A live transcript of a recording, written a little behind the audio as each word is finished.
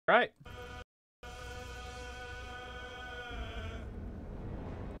Right.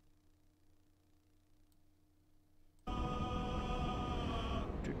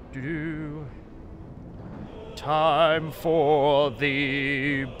 Time for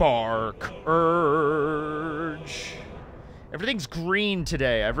the bark urge. Everything's green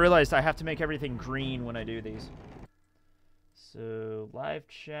today. I've realized I have to make everything green when I do these. So, live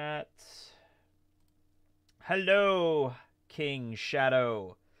chat. Hello, King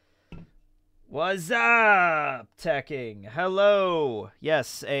Shadow. What's up, Teching? Hello.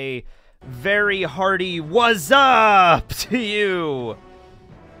 Yes, a very hearty what's up to you.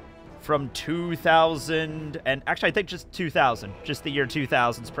 From 2000, and actually I think just 2000. Just the year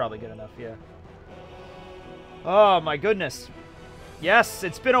 2000 is probably good enough, yeah. Oh my goodness. Yes,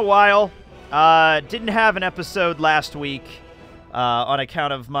 it's been a while. Didn't have an episode last week on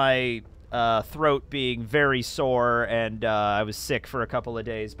account of my throat being very sore, and I was sick for a couple of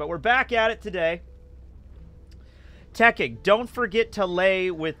days. But we're back at it today. Teching, don't forget to lay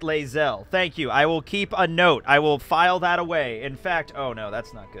with Lae'zel. Thank you. I will keep a note. I will file that away. In fact, oh no,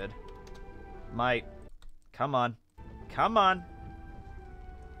 that's not good. Come on. Come on.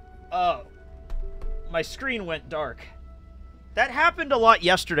 Oh. My screen went dark. That happened a lot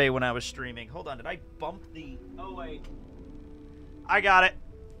yesterday when I was streaming. Hold on, did I bump the... Oh, wait. I got it.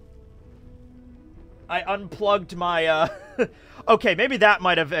 I unplugged my, Okay, maybe that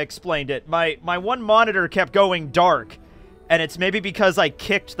might have explained it. My one monitor kept going dark, and it's maybe because I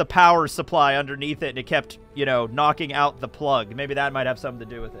kicked the power supply underneath it, and it kept, you know, knocking out the plug. Maybe that might have something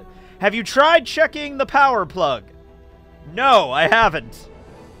to do with it. Have you tried checking the power plug? No, I haven't.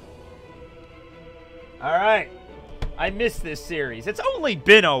 Alright. I missed this series. It's only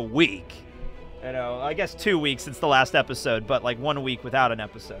been a week. You know, I guess 2 weeks since the last episode, but like 1 week without an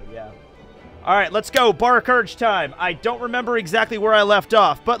episode, yeah. Alright, let's go. Bark Urge time. I don't remember exactly where I left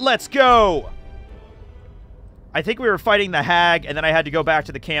off, but let's go! I think we were fighting the hag, and then I had to go back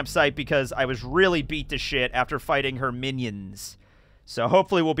to the campsite because I was really beat to shit after fighting her minions. So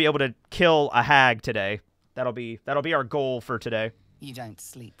hopefully we'll be able to kill a hag today. That'll be our goal for today. You don't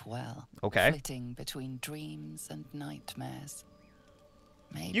sleep well. Okay. Flitting between dreams and nightmares.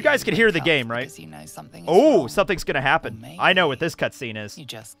 Maybe you guys can hear the game, right? You know something oh, something's gonna happen. I know what this cutscene is. You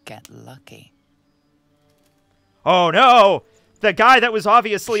just get lucky. Oh no! The guy that was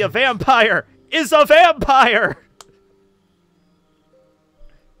obviously a vampire is a vampire!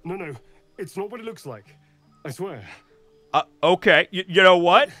 No, it's not what it looks like. I swear. Okay. You know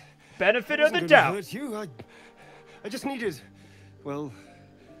what? Benefit of the doubt. Hurt you. I just needed, well,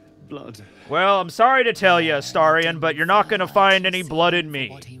 blood. Well, I'm sorry to tell you, Astarion, but you're not going to find any blood in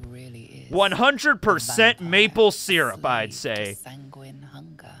me. 100% maple syrup, I'd say.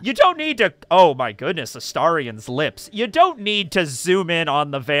 You don't need to... Oh, my goodness, Astarion's lips. You don't need to zoom in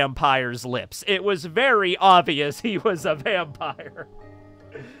on the vampire's lips. It was very obvious he was a vampire.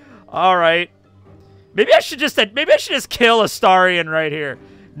 All right. Maybe I should just kill Astarion right here.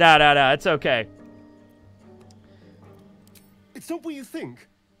 No, it's okay. It's not what you think.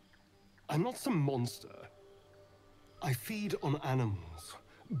 I'm not some monster. I feed on animals.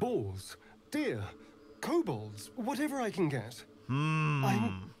 Boars, deer, kobolds, whatever I can get.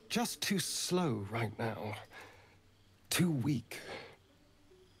 I'm just too slow right now. Too weak.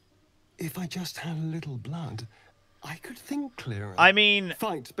 If I just had a little blood, I could think clearer. I mean,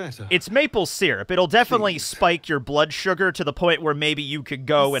 fight better. It's maple syrup. It'll definitely spike your blood sugar to the point where maybe you could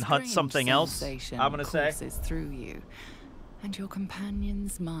go and hunt something else. I'm gonna say. Through you, and your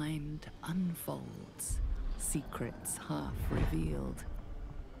companion's mind unfolds, secrets half revealed.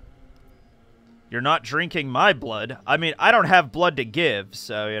 You're not drinking my blood. I mean, I don't have blood to give,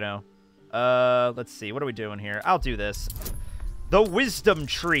 so you know. Let's see. What are we doing here? I'll do this. The Wisdom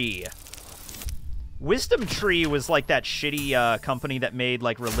Tree. Wisdom Tree was like that shitty company that made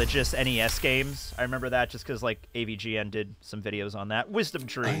like religious NES games. I remember that just because like AVGN did some videos on that. Wisdom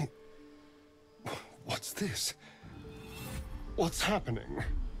Tree. What's this? What's happening?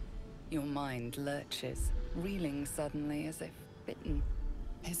 Your mind lurches, reeling suddenly as if bitten.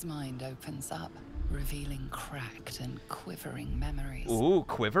 His mind opens up, revealing cracked and quivering memories. Ooh,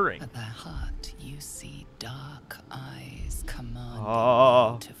 quivering. At their heart, you see dark eyes commanding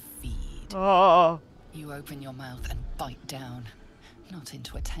you to feed. You open your mouth and bite down, not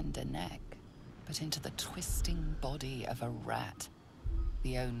into a tender neck, but into the twisting body of a rat.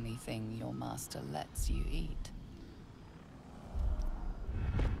 The only thing your master lets you eat.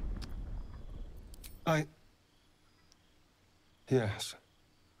 Yes.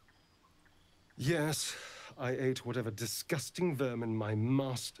 Yes, I ate whatever disgusting vermin my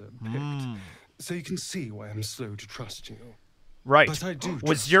master picked. So you can see why I'm slow to trust you. Right. But I do Was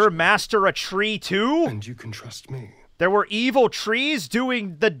trust your you. master a tree too? And you can trust me. There were evil trees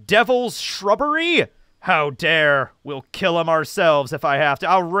doing the devil's shrubbery? How dare. We'll kill him ourselves if I have to.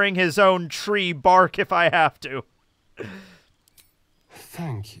 I'll wring his own tree bark if I have to.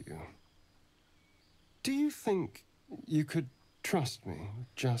 Thank you. Do you think you could trust me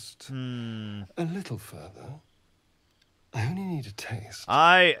just a little further? I only need a taste.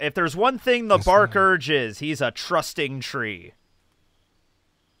 If there's one thing the Yes, bark ma'am. urges, he's a trusting tree.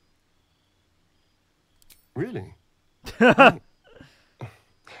 Really?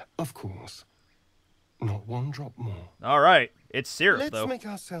 Of course. Not one drop more. All right. It's syrup, Let's though. make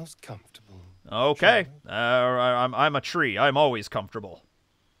ourselves comfortable. Okay. I'm a tree. I'm always comfortable.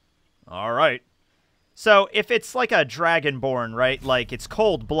 All right. So, if it's like a dragonborn, right? Like, it's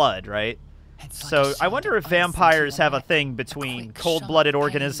cold blood, right? It's like So, a I shard wonder of if ice into vampires your have a neck, thing a between quick, cold-blooded sharp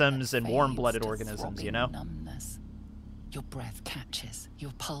pain organisms that and fades warm-blooded to organisms, you throbbing know? numbness. Your breath catches,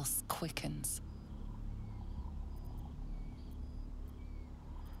 your pulse quickens.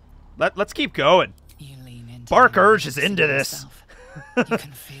 Let's keep going. You lean into Bark your Urge is ribs into and this. yourself. You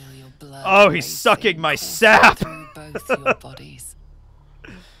can feel your blood. Oh, he's racing, sucking my coursing sap. through both your bodies.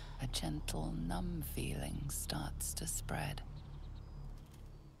 A gentle, numb feeling starts to spread.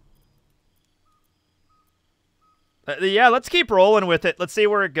 Yeah, let's keep rolling with it. Let's see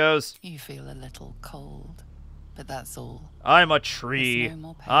where it goes. You feel a little cold, but that's all. I'm a There's tree. no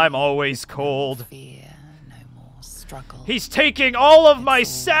more pain, I'm always no more cold. fear, no more struggle. He's taking all of my It's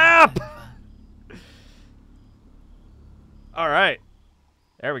all sap! over. All right.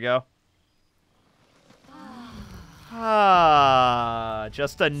 There we go. Ah,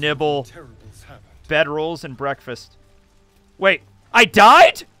 just a nibble. Terrible's happened. Bedrolls and breakfast. Wait, I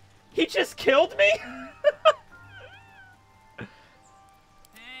died? He just killed me?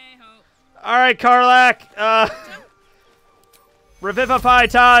 All right, Karlak. Revivify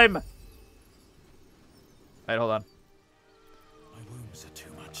time. All right, hold on. My wounds are too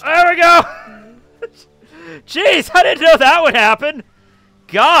much. There we go. Jeez, I didn't know that would happen.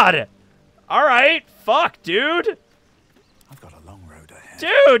 God. All right. Fuck, dude. I've got a long road ahead.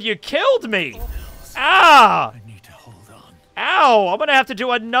 Dude, you killed me. Ah. I need to hold on. Ow. I'm going to have to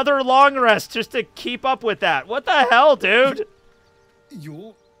do another long rest just to keep up with that. What the hell, dude?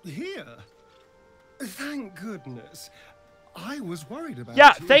 You're here. Thank goodness. I was worried about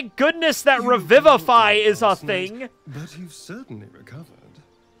Yeah, you. thank goodness that You Revivify looked is a last night, thing. But you've certainly recovered.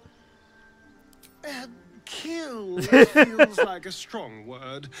 Kill feels like a strong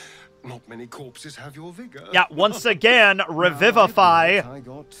word. Not many corpses have your vigor. Yeah, once again, Now, I Revivify. admit I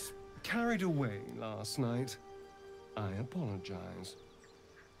got carried away last night. I apologize.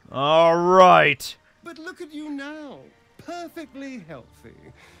 All right. But look at you now. Perfectly healthy.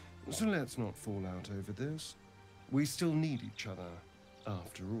 So let's not fall out over this. We still need each other,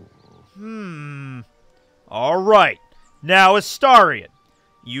 after all. All right. Now, Astarion,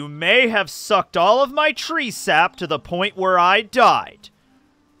 you may have sucked all of my tree sap to the point where I died.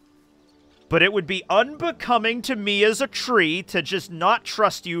 But it would be unbecoming to me as a tree to just not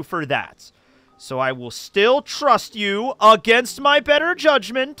trust you for that. So I will still trust you against my better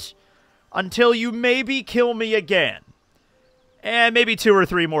judgment until you maybe kill me again. And maybe 2 or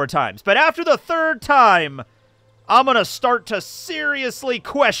 3 more times. But after the 3rd time, I'm going to start to seriously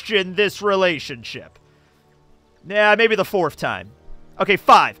question this relationship. Yeah, maybe the 4th time. Okay,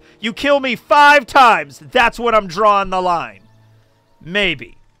 5. You kill me 5 times. That's when I'm drawing the line.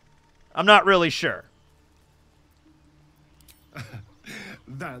 Maybe. I'm not really sure.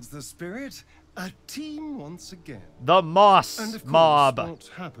 That's the spirit. A team once again. The Moss And of course, Mob. what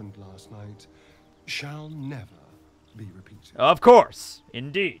happened last night shall never be repeated. Of course.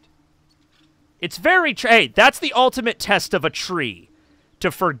 Indeed. It's very... Hey, that's the ultimate test of a tree.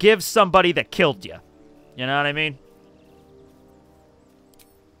 To forgive somebody that killed you. You know what I mean?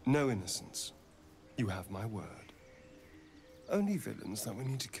 No innocence. You have my word. Only villains that we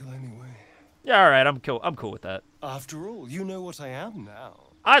need to kill anyway. Yeah, all right. I'm cool with that. After all, you know what I am now.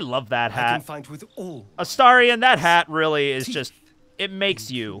 I love that I can hat. fight with all. Astarion, that hat really is Teeth just... It makes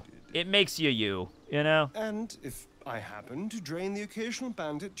you. It makes you you. You know? And if I happen to drain the occasional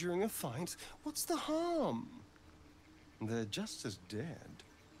bandit during a fight, what's the harm? They're just as dead.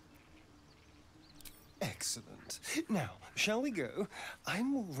 Excellent. Now, shall we go?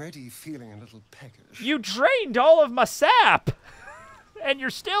 I'm already feeling a little peckish. You drained all of my sap. And you're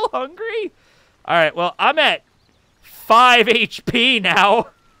still hungry? All right, well, I'm at 5 HP now. All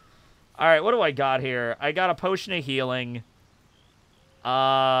right, what do I got here? I got a potion of healing.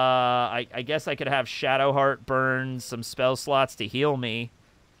 I guess I could have Shadowheart burn some spell slots to heal me.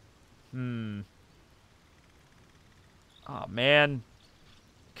 Oh, man.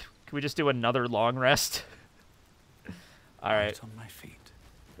 Can we just do another long rest? All right. On my feet.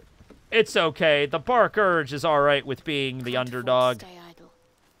 It's okay. The Bark Urge is all right with being the underdog. Stay idle.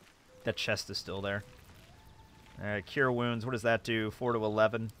 That chest is still there. All right, Cure Wounds. What does that do? 4 to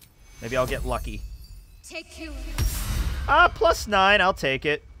 11. Maybe I'll get lucky. Take you. +9. I'll take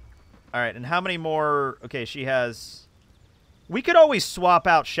it. All right, and how many more? Okay, she has... We could always swap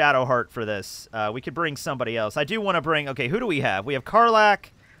out Shadowheart for this. We could bring somebody else. I do want to bring... Okay, who do we have? We have Karlach,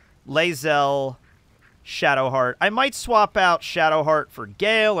 Lae'zel, Shadowheart. I might swap out Shadowheart for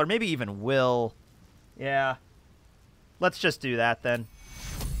Gale, or maybe even Will. Yeah. Let's just do that, then.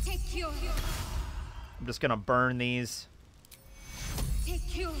 Take you. I'm just going to burn these.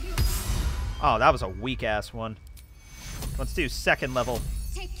 Take you. Oh, that was a weak-ass one. Let's do second level.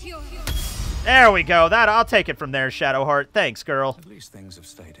 Take you. There we go. I'll take it from there, Shadowheart. Thanks, girl. At least things have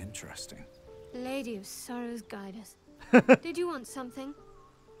stayed interesting. Lady of Sorrows, guide us. Did you want something?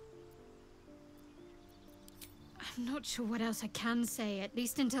 I'm not sure what else I can say, at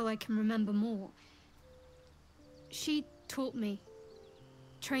least until I can remember more. She taught me,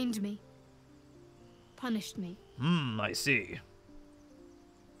 trained me, punished me. I see.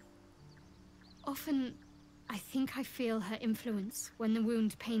 Often, I think I feel her influence when the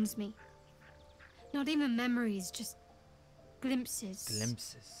wound pains me. Not even memories, just glimpses.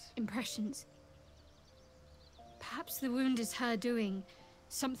 Glimpses. Impressions. Perhaps the wound is her doing,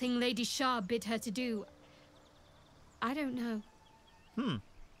 something Lady Shah bid her to do. I don't know.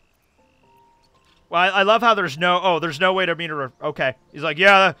 Well, I love how there's no way to meet her. Okay. He's like,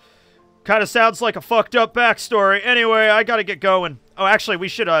 yeah, that kind of sounds like a fucked up backstory. Anyway, I gotta get going. Oh, actually, we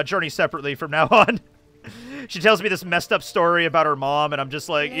should journey separately from now on. She tells me this messed up story about her mom, and I'm just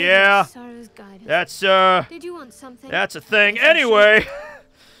like, Lady yeah, of Sorrows, guide us. that's, Did you want something? that's a thing. Anyway.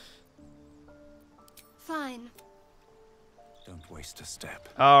 Fine. Don't waste a step.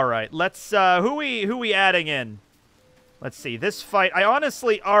 All right, let's, who we adding in? Let's see, this fight, all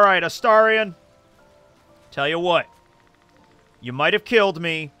right, Astarion. Tell you what, you might have killed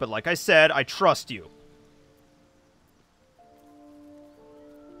me, but like I said, I trust you.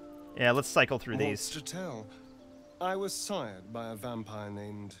 Yeah, let's cycle through What's these. to tell? I was sired by a vampire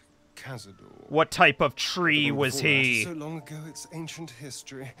named Cazador. What type of tree The one was before that, he? So long ago, it's ancient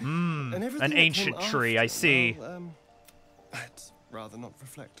history. And everything An that ancient came tree, I after, see. well, I'd rather not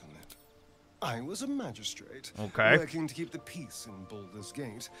reflect on it. I was a magistrate, Okay. working to keep the peace in Baldur's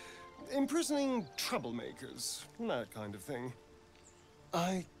Gate, imprisoning troublemakers, that kind of thing.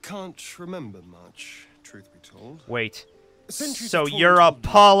 I can't remember much, truth be told. Wait. Centuries So of torment you're a and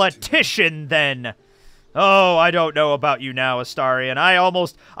blood, politician, then? Oh, I don't know about you now, Astarion.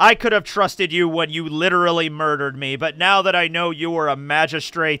 I could have trusted you when you literally murdered me, but now that I know you were a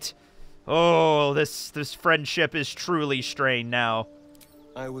magistrate, oh, this friendship is truly strained now.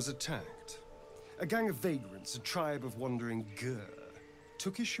 I was attacked. A gang of vagrants, a tribe of wandering Gur,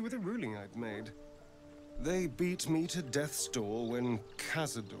 took issue with a ruling I'd made. They beat me to death's door when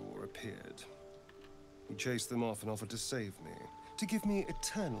Cazador appeared. He chased them off and offered to save me, to give me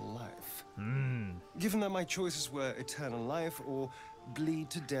eternal life. Given that my choices were eternal life or bleed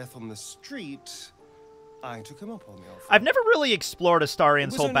to death on the street, I took him up on the offer. I've never really explored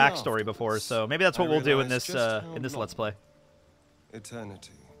Astarion's It was whole only backstory before, afterwards so maybe that's what I we'll do in realized this just how in this long Let's Play.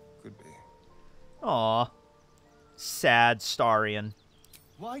 Eternity could be. Aw. Sad Starion.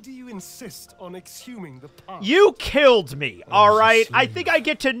 Why do you insist on exhuming the past? You killed me, Oh, alright? you I see. think I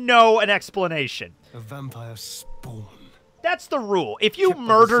get to know an explanation. A vampire spawn. That's the rule. If you Kept by the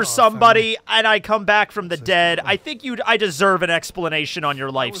murder Tsar somebody and I come back from the So dead, stupid. I think I deserve an explanation on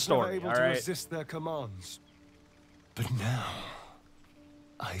your life I was story, never able to alright? resist their commands. But now,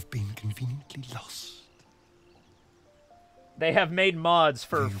 I've been conveniently lost. They have made mods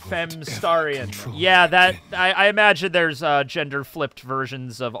for They won't Fem ever Starion. control Yeah, me that again. I imagine there's gender-flipped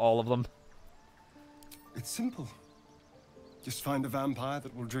versions of all of them. It's simple. Just find a vampire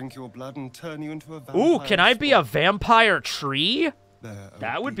that will drink your blood and turn you into a vampire. Ooh, can I be a spawn. vampire tree? Their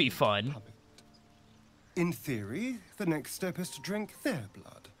That would be obedient fun. puppet. In theory, the next step is to drink their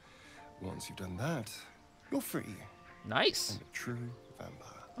blood. Once you've done that, you're free Nice. and a true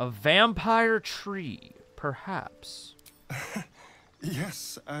vampire. A vampire tree, perhaps.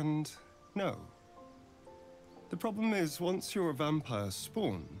 Yes and no. The problem is, once you're a vampire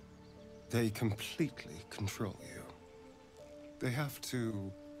spawn, they completely control you. They have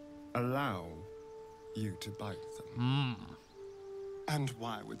to allow you to bite them. And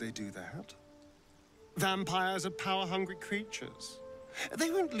why would they do that? Vampires are power-hungry creatures. They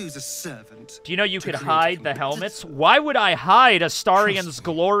won't lose a servant. Do you know you to could create a hide the competitor. helmets? Why would I hide Astarion's Trust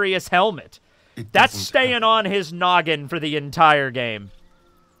me. glorious helmet? That's doesn't staying happen. on his noggin for the entire game.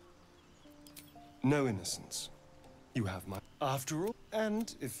 No innocence. You have my... After all,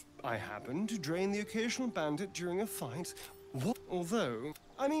 and if I happen to drain the occasional bandit during a fight, what... Although,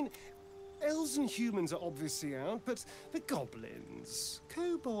 I mean, elves and humans are obviously out, but the goblins,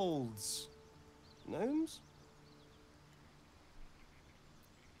 kobolds, gnomes?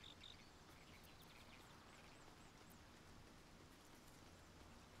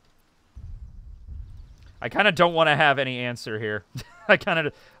 I kind of don't want to have any answer here. I kind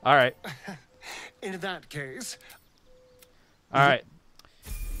of... All right. In that case... All right.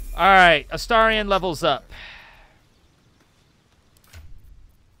 All right. Astarion levels up.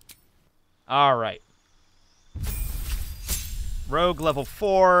 All right. Rogue level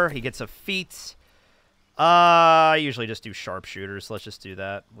 4. He gets a feat. I usually just do sharpshooter, so let's just do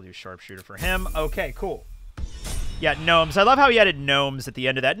that. We'll do sharpshooter for him. Okay, cool. Yeah, gnomes. I love how he added gnomes at the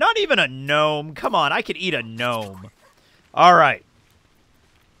end of that. Not even a gnome. Come on, I could eat a gnome. All right.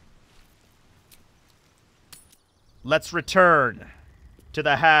 Let's return to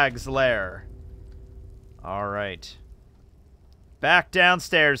the hag's lair. All right. Back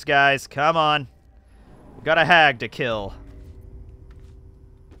downstairs, guys. Come on. We've got a hag to kill.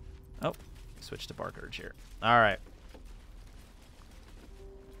 Oh, switch to Bark Urge here. All right.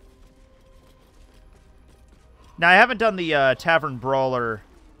 Now, I haven't done the Tavern Brawler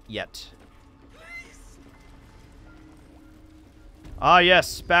yet. Ah,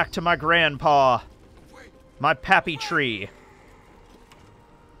 yes. Back to my grandpa. My pappy tree.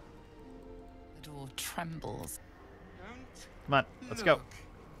 The door trembles. Come on. Let's go.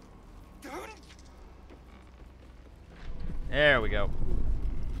 There we go.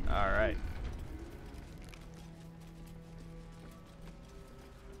 All right.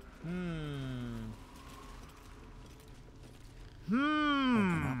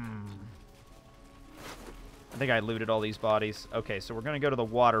 I think I looted all these bodies. Okay, so we're going to go to the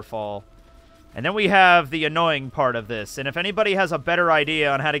waterfall. And then we have the annoying part of this. And if anybody has a better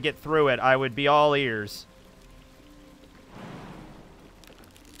idea on how to get through it, I would be all ears.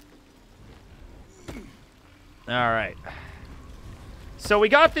 All right. So we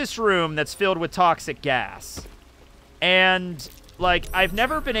got this room that's filled with toxic gas. And, like, I've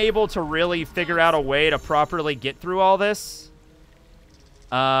never been able to really figure out a way to properly get through all this.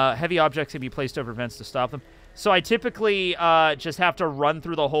 Heavy objects can be placed over vents to stop them. So I typically just have to run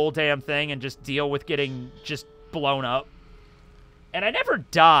through the whole damn thing and just deal with getting just blown up. And I never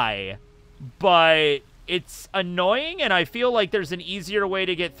die, but it's annoying, and I feel like there's an easier way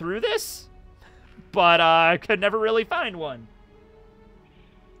to get through this. But I could never really find one.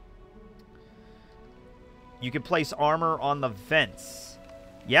 You can place armor on the vents.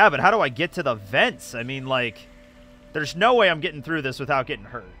 Yeah, but how do I get to the vents? I mean, like, there's no way I'm getting through this without getting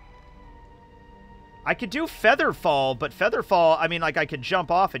hurt. I could do Featherfall, but Featherfall, I mean, like, I could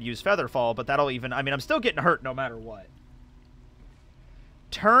jump off and use Featherfall, but that'll even... I mean, I'm still getting hurt no matter what.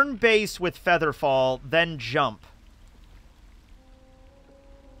 Turn base with Featherfall, then jump.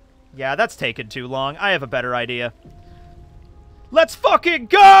 Yeah, that's taken too long. I have a better idea. Let's fucking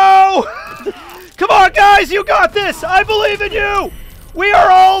go! Come on, guys! You got this! I believe in you! We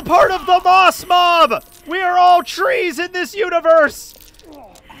are all part of the Moss Mob! We are all trees in this universe!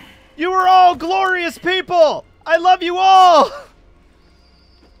 You are all glorious people! I love you all!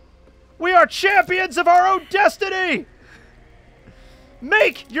 We are champions of our own destiny!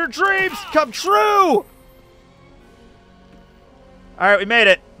 Make your dreams come true! Alright, we made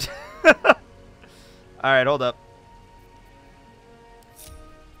it. Alright, hold up.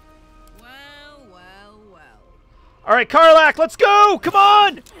 Well. Alright, Karlach, let's go! Come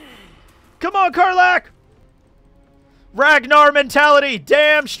on! Come on, Karlach! Ragnar mentality,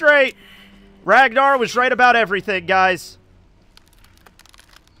 damn straight. Ragnar was right about everything, guys.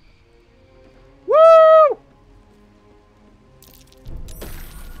 Woo!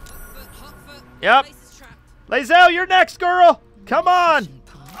 Yep. Lae'zel, you're next, girl. Come on.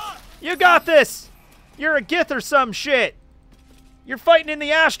 You got this. You're a Gith or some shit. You're fighting in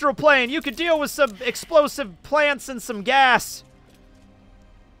the astral plane. You could deal with some explosive plants and some gas.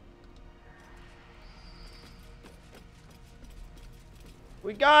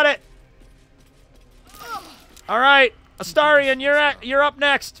 We got it. All right, Astarion, you're up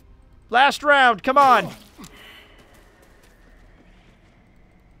next. Last round. Come on.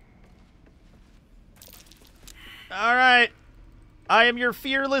 All right. I am your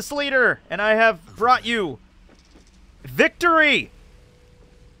fearless leader, and I have brought you victory.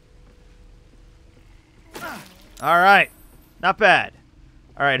 All right. Not bad.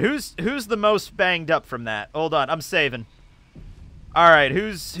 All right, who's the most banged up from that? Hold on, I'm saving. All right,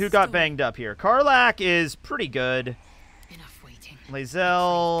 who got banged up here? Karlach is pretty good. Enough waiting.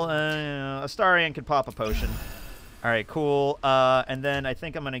 Lae'zel, Astarion could pop a potion. All right, cool. And then I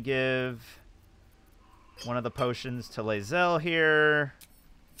think I'm going to give one of the potions to Lae'zel here.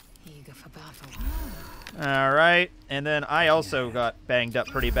 Eager for battle. All right, and then I also got banged up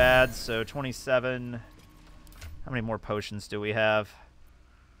pretty bad, so 27. How many more potions do we have?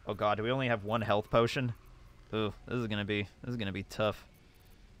 Oh god, do we only have one health potion? Ooh, this is gonna be tough.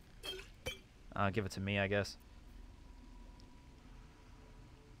 Give it to me, I guess.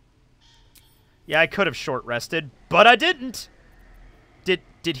 Yeah, I could have short rested, but I didn't. Did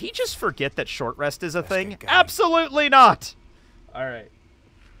he just forget that short rest is a thing? Absolutely not. All right.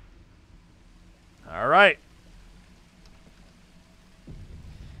 All right.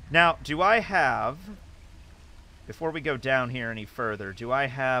 Now, do I have, before we go down here any further, do I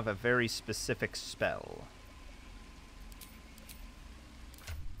have a very specific spell?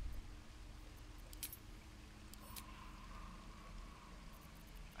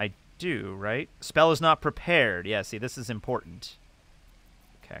 I do, right? Spell is not prepared. Yeah, see, this is important.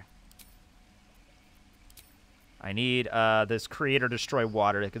 Okay. I need this create or destroy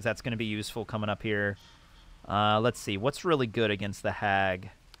water, because that's going to be useful coming up here. Let's see. What's really good against the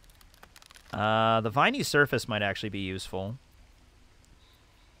hag? The viney surface might actually be useful.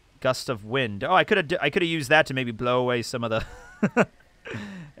 Gust of wind. Oh, I could have used that to maybe blow away some of the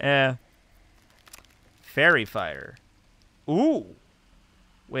yeah. Fairy fire. Ooh.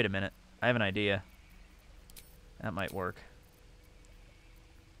 Wait a minute. I have an idea. That might work.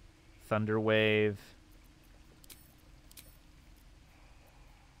 Thunder wave.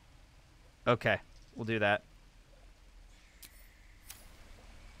 Okay, we'll do that.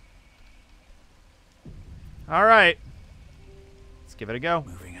 All right. Let's give it a go.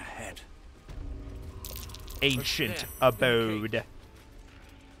 Moving ahead. Ancient abode.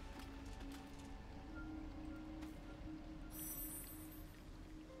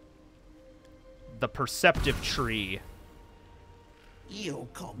 The perceptive tree. You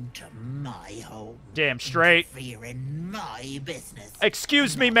come to my home. Damn straight. Interfere in my business.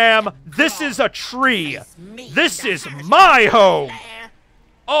 Excuse me, ma'am. This is a tree. This is my home.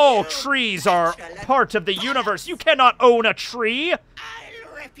 All trees are part of the universe. You cannot own a tree. I'll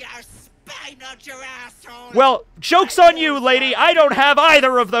rip your spine out your asshole. Well, joke's on you, lady. I don't have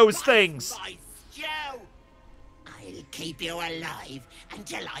either of those things. I'll keep you alive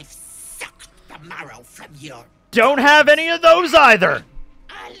until I've sucked the marrow from your... Don't have any of those either.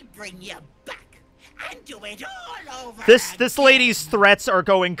 I'll bring you back and do it all over. This lady's threats are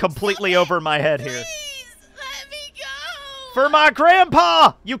going completely over my head here. Please, let me go. For my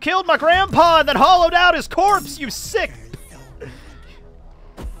grandpa! You killed my grandpa and then hollowed out his corpse, you sick...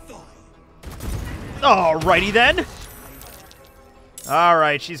 Alrighty then.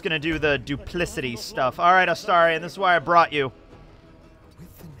 Alright, she's gonna do the duplicity stuff. Alright, Astarion, this is why I brought you.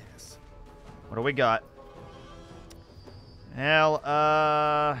 What do we got? Well,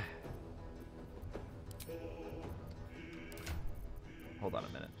 hold on a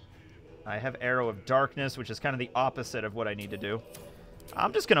minute. I have Arrow of Darkness, which is kind of the opposite of what I need to do.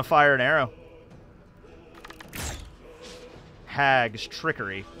 I'm just gonna fire an arrow. Hag's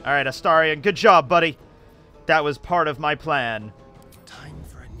Trickery. Alright, Astarion, good job, buddy. That was part of my plan. Time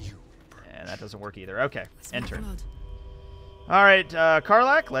for a new And that doesn't work either. Okay, enter. Alright,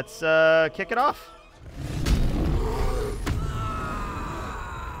 Karlach, let's kick it off.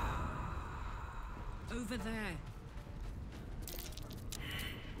 Over there.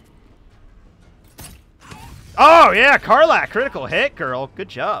 Oh, yeah, Karlach, critical hit, girl. Good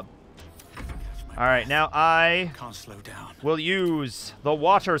job. All right, now I Can't slow down. will use the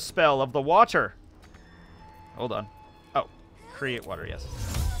water spell of the water. Hold on. Oh, create water, yes.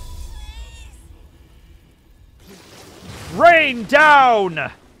 Rain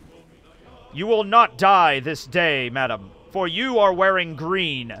down! You will not die this day, madam, for you are wearing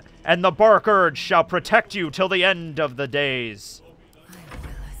green, and the bark urge shall protect you till the end of the days.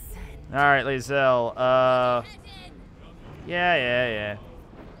 All right, Lae'zel. Yeah.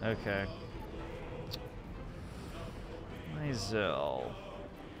 Okay. Lae'zel.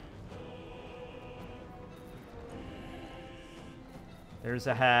 There's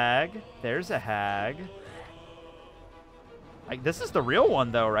a hag. There's a hag. This is the real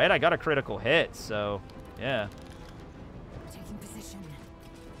one, though, right? I got a critical hit, so yeah. Taking position.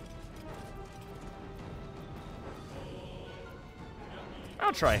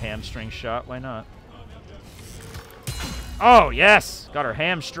 I'll try hamstring shot. Why not? Oh, yes! Got her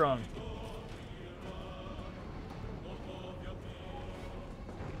hamstrung.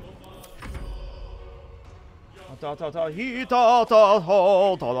 I'll ta ta ta he ta ta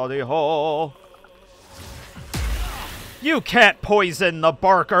ho ta ta de ho. You can't poison the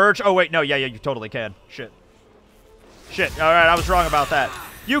bark urge. Oh wait, no, yeah, you totally can. Shit. Shit. All right, I was wrong about that.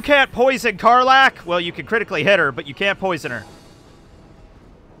 You can't poison Karlach. Well, you can critically hit her, but you can't poison her.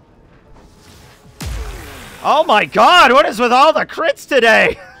 Oh my God! What is with all the crits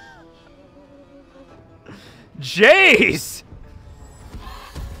today? Jeez.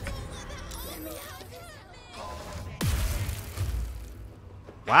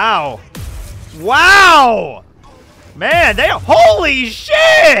 Wow. Wow! Man, holy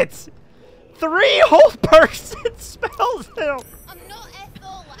shit! 3 whole person spells now. I'm not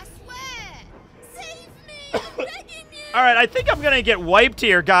Ethel, I swear. Save me, I'm begging you. Alright, I think I'm gonna get wiped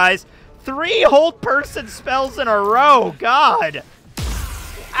here, guys. 3 whole person spells in a row. God.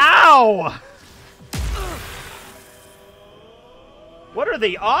 Ow! What are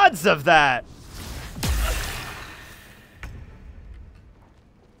the odds of that?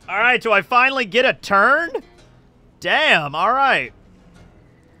 Alright, do I finally get a turn? Damn, alright.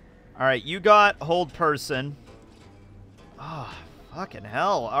 Alright, you got hold person. Oh, fucking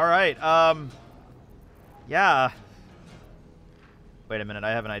hell. Alright, yeah. Wait a minute,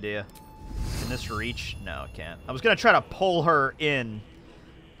 I have an idea. Can this reach? No, it can't. I was gonna try to pull her in.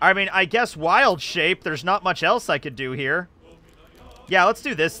 I mean, I guess wild shape. There's not much else I could do here. Yeah, let's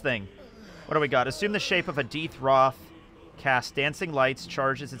do this thing. What do we got? Assume the shape of a Deathroth. Cast Dancing Lights,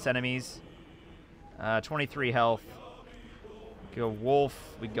 charges its enemies. 23 health. Go Wolf.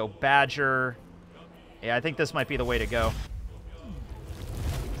 We go Badger. Yeah, I think this might be the way to go.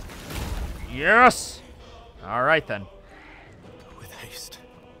 Yes! Alright then. With haste.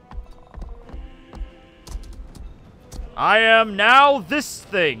 I am now this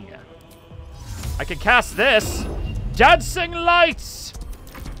thing. I can cast this. Dancing Lights!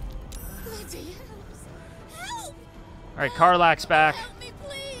 Bloody help! Alright, Karlach's back. Help me,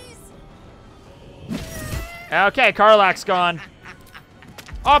 please! Okay, Karlach's gone.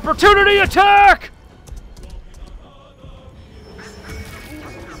 Opportunity attack!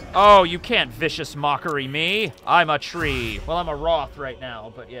 Oh, you can't vicious mockery me. I'm a tree. Well, I'm a Roth right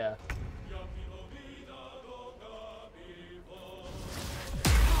now, but yeah.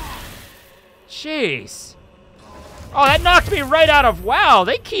 Jeez. Oh, that knocked me right out of WoW.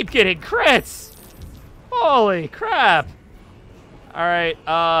 They keep getting crits. Holy crap. All right,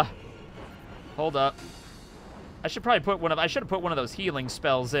 hold up. I should probably put I should have put one of those healing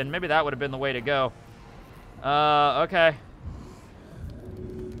spells in. Maybe that would have been the way to go. Okay.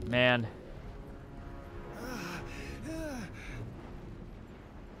 Man.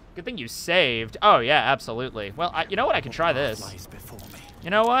 Good thing you saved. Oh, yeah, absolutely. Well, you know what? I can try this. You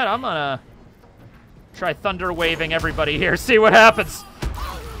know what? I'm gonna try thunder waving everybody here. See what happens.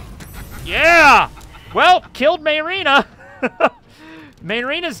 Yeah! Well, killed Mayrina.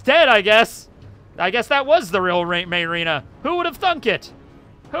 Mayrina's dead, I guess. I guess that was the real Mayrina. Who would have thunk it?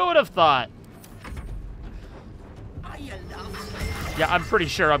 Who would have thought? Yeah, I'm pretty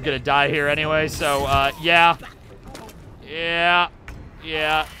sure I'm gonna die here anyway, so, yeah. Yeah.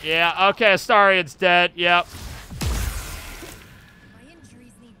 Okay, Astarian's dead. Yep.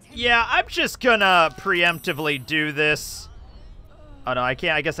 Yeah, I'm just gonna preemptively do this. Oh, no, I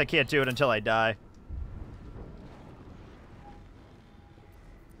can't. I guess I can't do it until I die.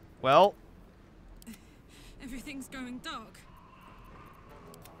 Well. Everything's going dark.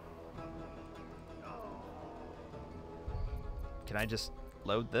 Can I just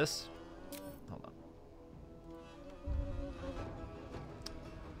load this? Hold on.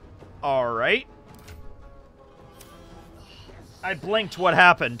 All right. I blinked. What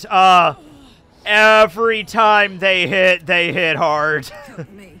happened? Every time they hit hard.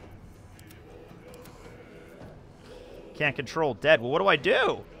 Can't control dead. Well, what do I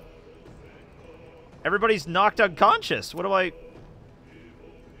do? Everybody's knocked unconscious. What do I...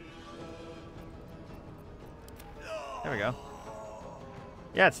 There we go.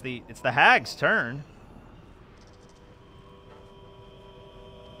 Yeah, it's the hag's turn.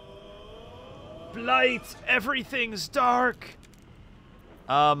 Blight, everything's dark.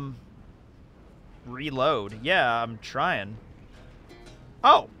 Reload. Yeah, I'm trying.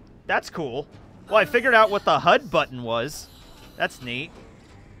 Oh, that's cool. Well, I figured out what the HUD button was. That's neat.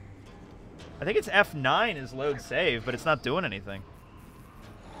 I think it's F9 is load save, but it's not doing anything.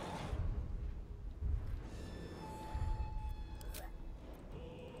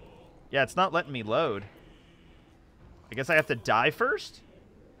 Yeah, it's not letting me load. I guess I have to die first?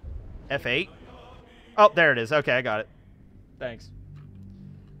 F8? Oh, there it is. Okay, I got it. Thanks.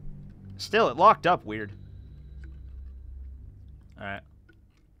 Still, it locked up weird. Alright.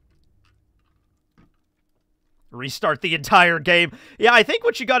 Restart the entire game. Yeah, I think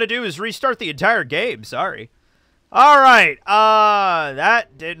what you got to do is restart the entire game. Sorry. All right.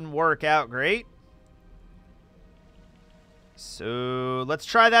 That didn't work out great. So let's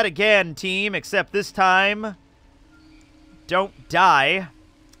try that again, team. Except this time, don't die.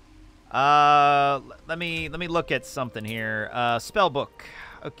 Let me look at something here. Spell book.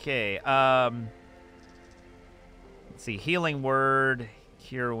 Okay. Let's see. Healing word.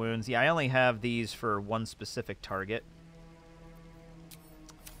 Cure wounds. Yeah, I only have these for one specific target.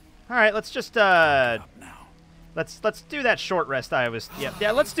 All right, let's just let's do that short rest I was.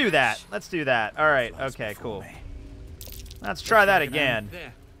 Yeah, let's do that. Let's do that. All right. Okay, cool. Let's try that again.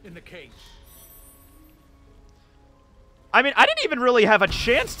 There, in the cage. I mean, I didn't even really have a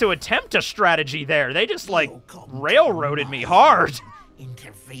chance to attempt a strategy there. They just like railroaded me hard.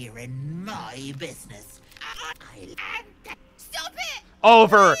 Interfere in my business. Stop it!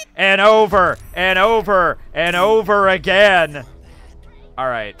 Over and over and over and over again. All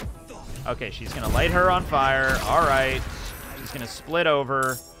right. Okay, she's going to light her on fire. All right. She's going to split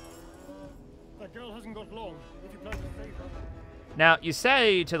over. That girl hasn't got long. If you plan to save her. Now, you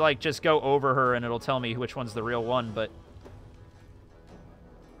say to, like, just go over her and it'll tell me which one's the real one, but...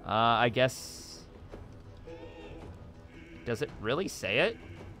 I guess... Does it really say it?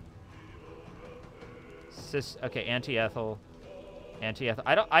 Okay, anti-Ethel. Anti-Ethel.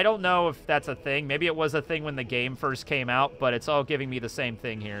 I don't know if that's a thing. Maybe it was a thing when the game first came out, but it's all giving me the same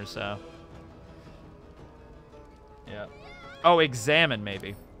thing here, so... Yeah. Oh, examine,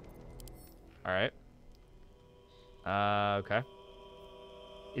 maybe. Alright. Okay.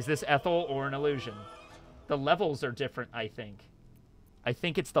 Is this Ethel or an illusion? The levels are different, I think. I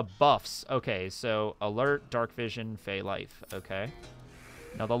think it's the buffs. Okay, so alert, dark vision, fey life. Okay.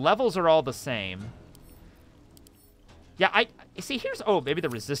 Now the levels are all the same. Yeah, I see. Here's maybe the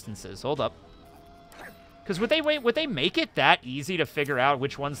resistances. Hold up. Because would they make it that easy to figure out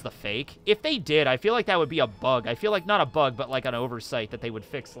which one's the fake? If they did, I feel like that would be a bug. I feel like not a bug, but like an oversight that they would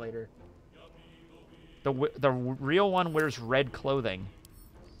fix later. The real one wears red clothing.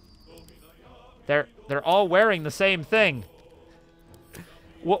 They're all wearing the same thing.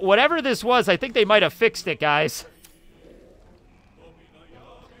 Whatever this was, I think they might have fixed it, guys.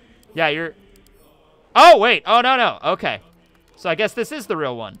 Yeah, you're... Oh, wait. Oh, no. Okay. So I guess this is the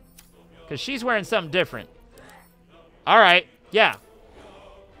real one. Because she's wearing something different. All right. Yeah.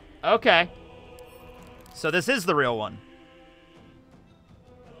 Okay. So this is the real one.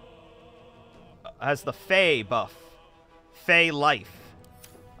 Has the Fey buff. Fey life.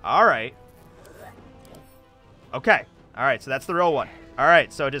 All right. Okay. All right, so that's the real one. All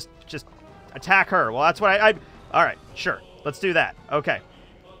right, so just attack her. Well, that's what I all right, sure. Let's do that. Okay.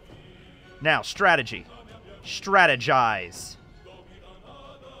 Now, strategy. Strategize.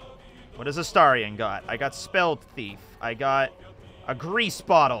 What does Astarion got? I got Spell Thief. I got a grease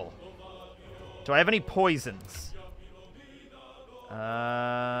bottle. Do I have any poisons?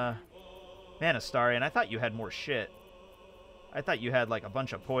 Man, Astarion, I thought you had more shit. I thought you had, like, a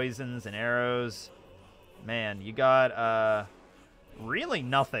bunch of poisons and arrows. Man, you got, really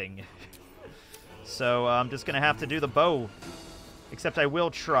nothing. So, I'm just gonna have to do the bow. Except I will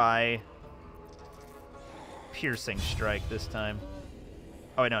try Piercing Strike this time.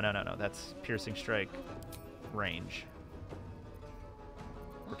 Oh, wait, no. That's Piercing Strike range.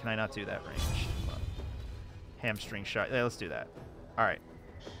 Or can I not do that range? Hold on. Hamstring shot. Yeah, let's do that. All right.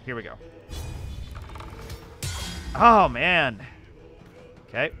 Here we go. Oh, man.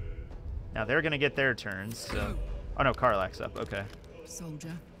 Okay. Now they're going to get their turns. So. Oh, no. Karlach's up. Okay.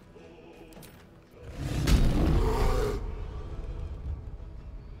 Soldier.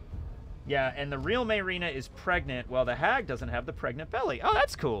 Yeah, and the real Mayrina is pregnant, while the hag doesn't have the pregnant belly. Oh,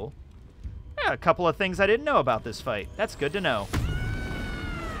 that's cool. Yeah, a couple of things I didn't know about this fight. That's good to know.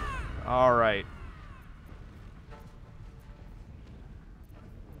 All right.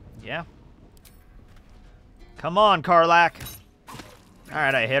 Yeah. Come on, Karlach. All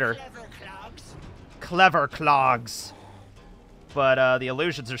right, I hit her. Clever clogs. But the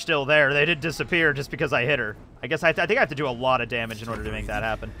illusions are still there. They didn't disappear just because I hit her. I guess I think I have to do a lot of damage in order to make that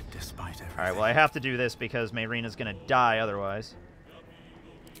happen. All right, well, I have to do this because Mayrina's going to die otherwise.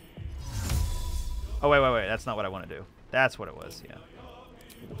 Oh, wait. That's not what I want to do. That's what it was, yeah.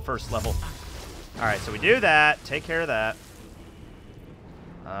 First level. All right, so we do that. Take care of that.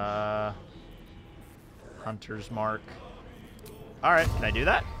 Hunter's Mark. All right, can I do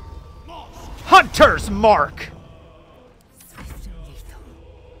that? Hunter's Mark!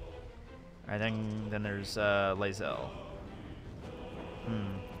 All right, then there's Lae'zel.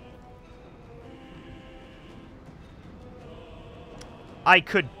 I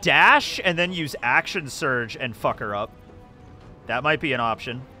could dash and then use Action Surge and fuck her up. That might be an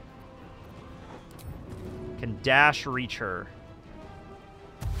option. Can dash reach her.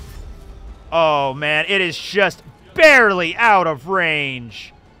 Oh, man. It is just barely out of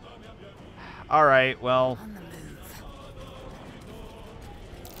range. All right, well. On the move.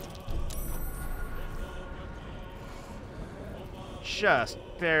 Just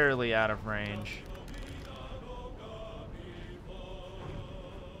barely out of range.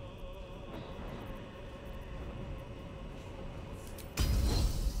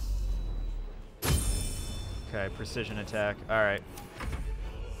 Okay, precision attack. All right.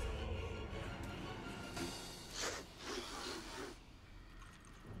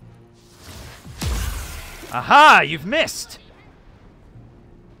 Aha! You've missed!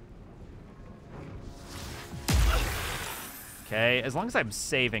 Okay, as long as I'm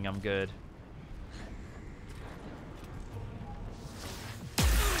saving, I'm good.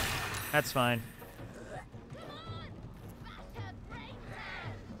 That's fine.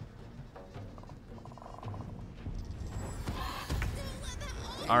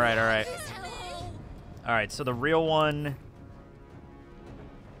 Alright, alright. Alright, so the real one...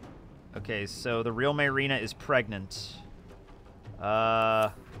 Okay, so the real Mayrina is pregnant.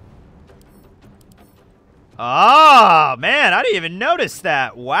 Ah, man, I didn't even notice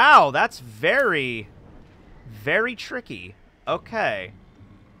that. Wow, that's very, very tricky. Okay.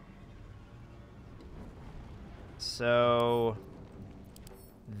 So,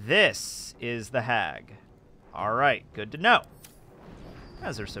 this is the hag. All right, good to know.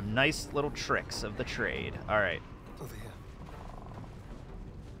 Those are some nice little tricks of the trade. All right. Over here.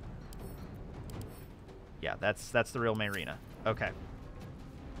 Yeah, that's the real Mayrina. Okay.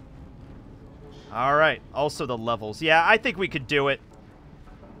 All right. Also the levels. Yeah, I think we could do it.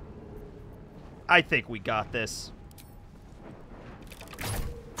 I think we got this.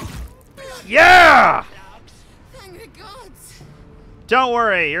 Yeah! Thank the gods. Don't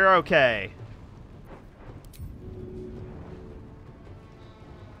worry, you're okay.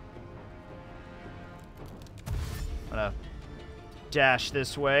 I'm gonna dash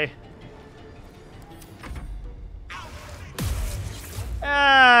this way.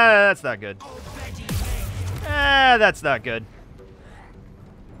 Ah, that's not good. Ah, that's not good.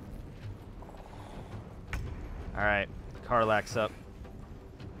 Alright, Karlak's up.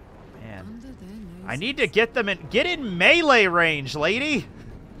 Man. I need to get them in. Get in melee range, lady!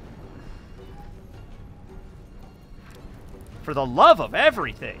 For the love of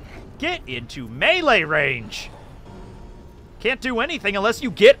everything, get into melee range! Can't do anything unless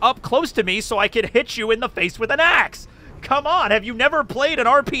you get up close to me so I can hit you in the face with an axe! Come on, have you never played an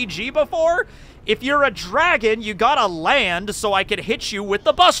RPG before? If you're a dragon, you gotta land so I can hit you with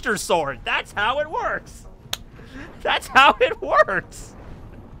the Buster Sword. That's how it works. That's how it works.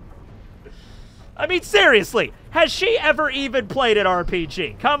 I mean, seriously, has she ever even played an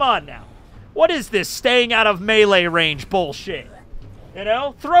RPG? Come on now. What is this staying out of melee range bullshit? You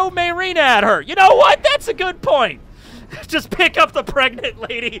know, throw Mayrina at her. You know what? That's a good point. Just pick up the pregnant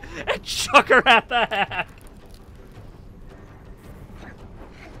lady and chuck her at the hag.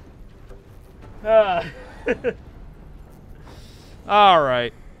 All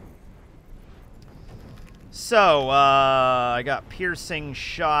right. So, I got piercing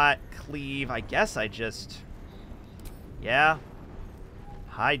shot, cleave. I guess I just... Yeah.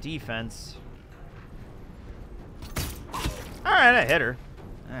 High defense. All right, I hit her.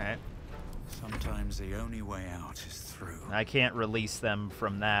 All right. Sometimes the only way out is through. I can't release them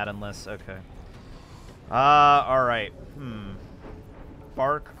from that unless... Okay. All right.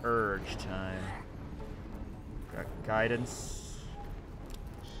 Bark Urge time. Got guidance.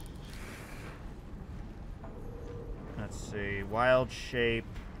 Let's see. Wild Shape.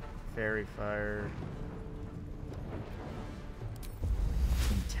 Fairy Fire.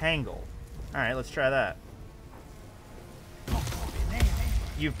 Entangle. Alright, let's try that.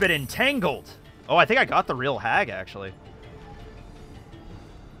 You've been entangled! Oh, I think I got the real hag, actually.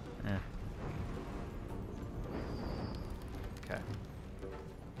 Okay.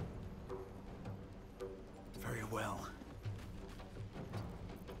 Very well.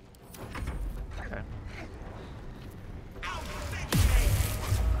 Okay.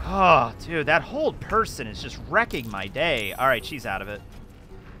 Oh, dude, that hold person is just wrecking my day. All right, she's out of it.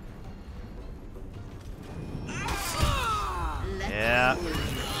 Yeah.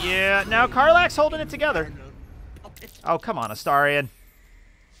 Yeah, now Karlak's holding it together. Oh, come on, Astarion.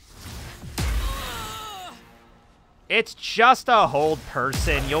 It's just a hold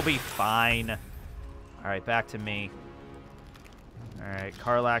person. You'll be fine. All right, back to me. All right,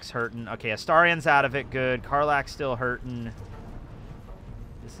 Karlak's hurting. Okay, Astarion's out of it. Good. Karlak's still hurting.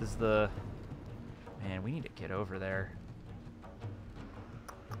 This is the... Man, we need to get over there.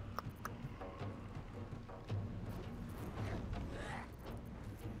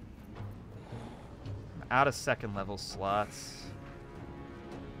 I'm out of second level slots.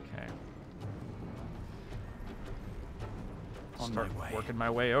 Okay. Start working my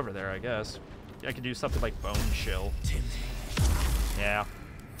way over there, I guess. I could do something like Bone Chill. Yeah.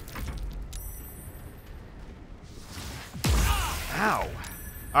 Ow.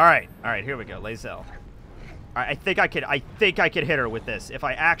 All right, here we go. Lae'zel. All right, I think I could hit her with this. If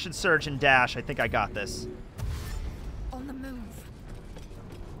I action surge and dash, I think I got this. On the move.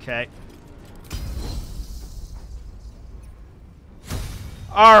 Okay.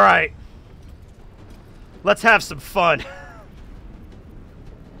 All right. Let's have some fun.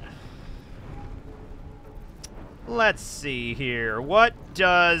 Let's see here. What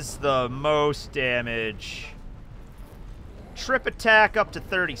does the most damage? Trip attack up to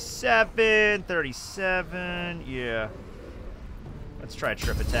 37. 37. Yeah. Let's try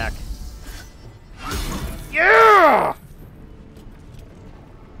trip attack. Yeah!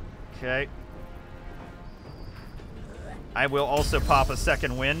 Okay. I will also pop a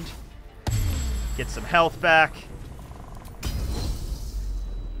second wind. Get some health back.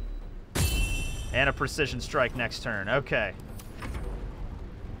 And a precision strike next turn. Okay.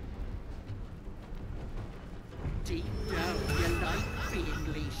 Deep down, you like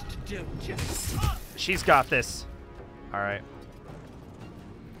being leashed, don't you? She's got this. All right.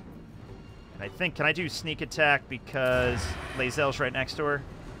 And I think, can I do sneak attack because Lae'zel's right next to her?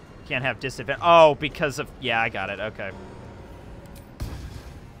 Can't have disadvantage. Oh, because of, yeah, I got it. Okay.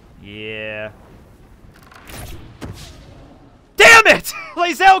 Yeah. Damn it!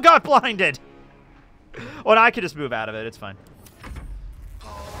 Lae'zel got blinded! Oh, no, I could just move out of it. It's fine.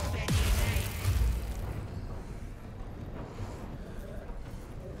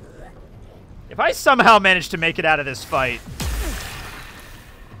 If I somehow manage to make it out of this fight...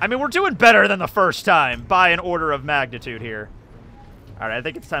 I mean, we're doing better than the first time by an order of magnitude here. Alright, I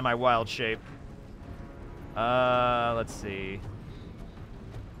think it's time I wild shape. Let's see.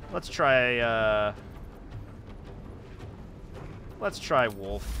 Let's try, let's try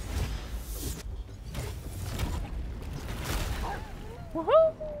Wolf.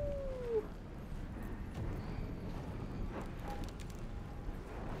 Woohoo!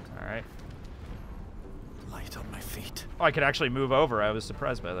 Alright. Light on my feet. Oh, I could actually move over. I was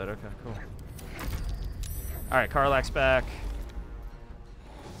surprised by that. Okay, cool. Alright, Karlach's back.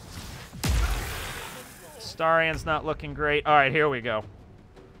 Starian's not looking great. Alright, here we go.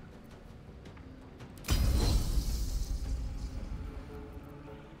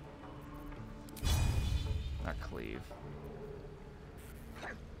 Not cleave.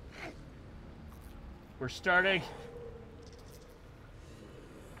 We're starting.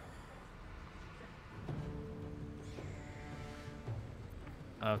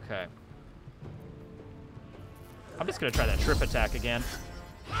 Okay. I'm just gonna try that trip attack again.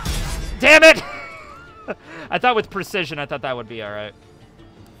 Damn it! I thought with precision, I thought that would be alright.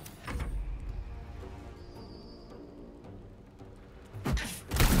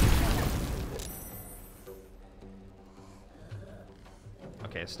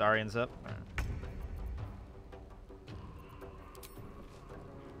 Okay, Starian's up. All right.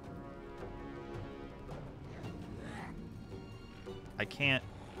 I can't...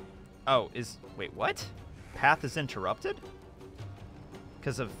 Oh, wait, what? Path is interrupted?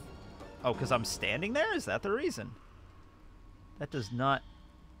 Because of... Oh, because I'm standing there? Is that the reason? That does not...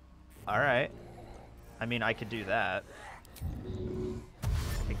 Alright. I mean, I could do that.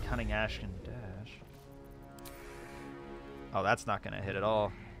 Okay, Cunning Ash can dash. Oh, that's not going to hit at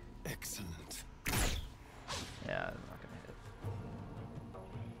all. Excellent. Yeah, I'm not going to hit.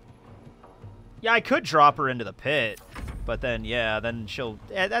 Yeah, I could drop her into the pit. But then, yeah, then she'll...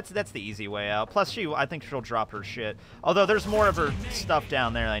 Yeah, that's the easy way out. Plus, I think she'll drop her shit. Although, there's more of her stuff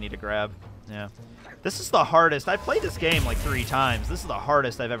down there that I need to grab. Yeah. This is the hardest. I played this game like 3 times. This is the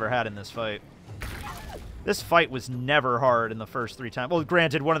hardest I've ever had in this fight. This fight was never hard in the first 3 times. Well,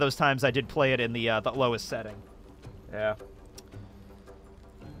 granted, one of those times I did play it in the lowest setting. Yeah.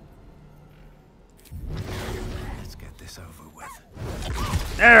 Let's get this over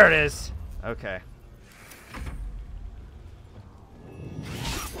with. There it is. Okay.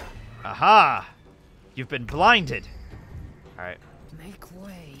 Aha! You've been blinded. Alright. Make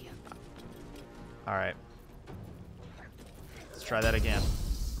way. Alright. Let's try that again.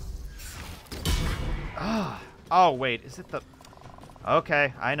 Oh, wait. Is it the...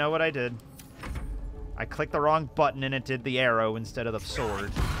 Okay, I know what I did. I clicked the wrong button and it did the arrow instead of the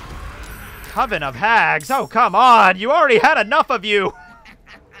sword. Coven of Hags! Oh, come on! You already had enough of you!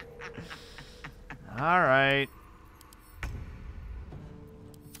 All right.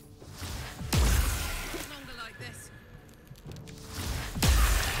 Longer like this.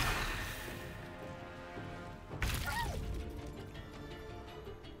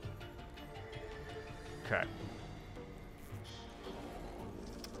 Okay.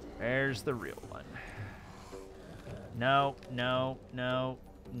 There's the real one. No, no, no,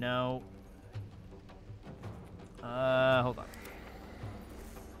 no. Hold on.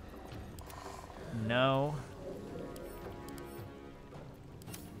 No.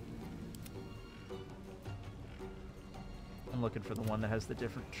 I'm looking for the one that has the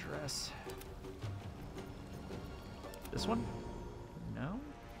different dress. This one? No?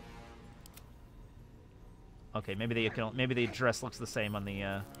 Okay, maybe the dress looks the same on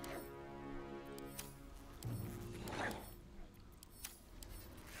the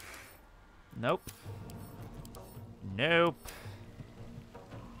Nope. Nope.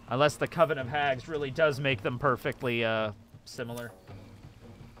 Unless the Coven of Hags really does make them perfectly similar.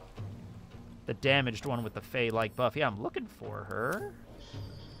 The damaged one with the Fey-like buff. Yeah, I'm looking for her.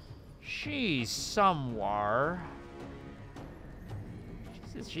 She's somewhere.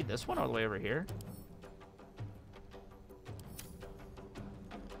 Is she this one all the way over here?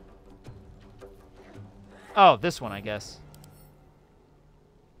 Oh, this one, I guess.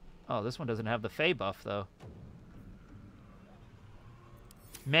 Oh, this one doesn't have the Fey buff, though.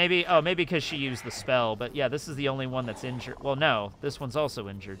 Maybe, oh, maybe because she used the spell, but yeah, this is the only one that's injured. Well, no, this one's also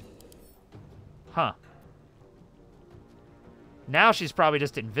injured. Huh. Now she's probably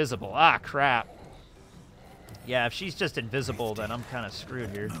just invisible. Ah, crap. Yeah, if she's just invisible, then I'm kind of screwed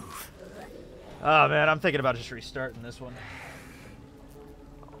here. Oh, man, I'm thinking about just restarting this one.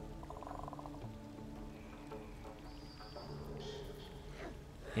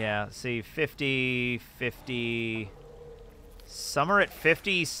 Yeah, see, 50, 50... Some are at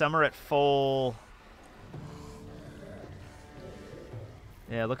 50, some are at full.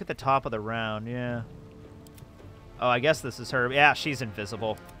 Yeah, look at the top of the round, yeah. Oh, I guess this is her. Yeah, she's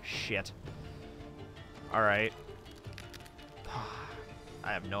invisible. Shit. Alright.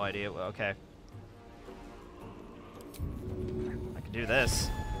 I have no idea. Okay. I can do this.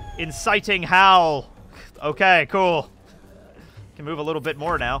 Inciting howl. Okay, cool. Can move a little bit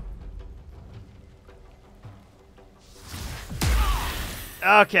more now.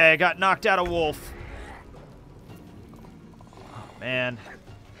 Okay, I got knocked out of wolf. Oh, man.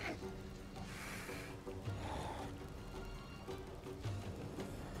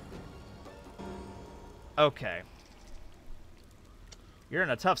 Okay. You're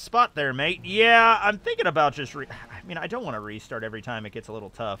in a tough spot there, mate. Yeah, I'm thinking about just I mean, I don't want to restart every time it gets a little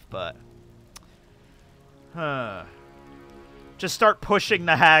tough, but... Just start pushing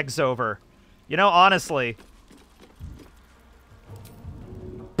the hags over. You know, honestly...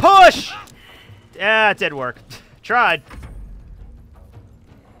 Push! Yeah, it did work. Tried.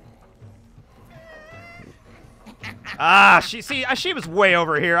 Ah, she was way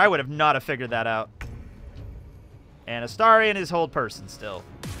over here. I would have not have figured that out. And Astarion is hold person still.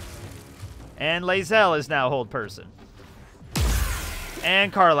 And Lae'zel is now hold person.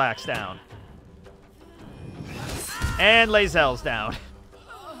 And Karlach's down. And Lae'zel's down.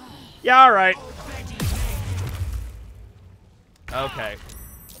 Yeah, alright. Okay.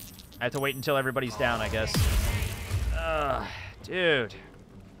 I have to wait until everybody's down, I guess. Dude.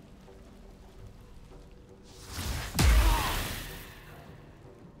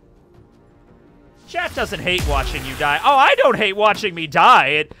 Chat doesn't hate watching you die. Oh, I don't hate watching me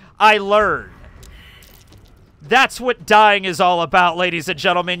die. I learn. That's what dying is all about, ladies and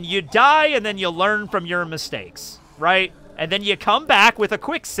gentlemen. You die, and then you learn from your mistakes, right? And then you come back with a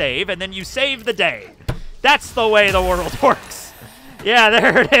quick save, and then you save the day. That's the way the world works. Yeah,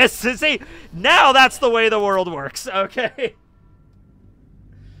 there it is. See, now that's the way the world works, okay?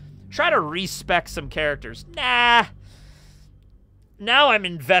 Try to respec some characters. Nah. Now I'm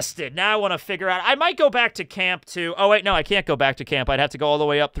invested. Now I want to figure out. I might go back to camp too. Oh, wait, no, I can't go back to camp. I'd have to go all the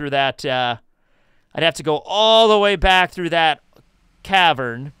way up through that. I'd have to go all the way back through that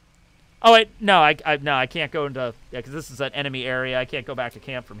cavern. Oh, wait, no, I can't go into. Yeah, because this is an enemy area. I can't go back to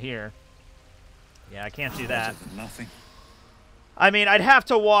camp from here. Yeah, I can't do that. Nothing. I mean, I'd have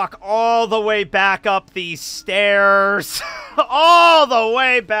to walk all the way back up these stairs. All the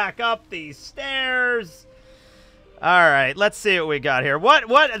way back up these stairs. All right, let's see what we got here. What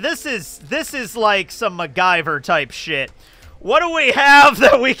this is like some MacGyver type shit. What do we have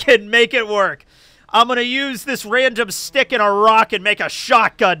that we can make it work? I'm going to use this random stick and a rock and make a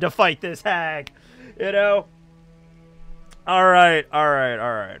shotgun to fight this hag. You know? All right, all right,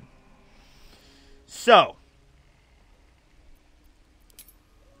 all right. So,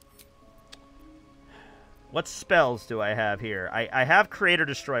 What spells do I have here? I have Create or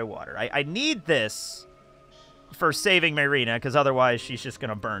Destroy Water. I need this for saving Marina, because otherwise she's just going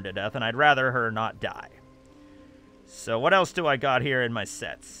to burn to death, and I'd rather her not die. So what else do I got here in my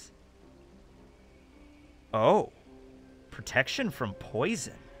sets? Oh. Protection from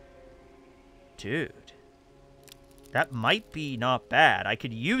poison. Dude. That might be not bad. I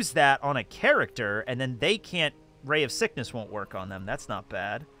could use that on a character, and then they can't... Ray of Sickness won't work on them. That's not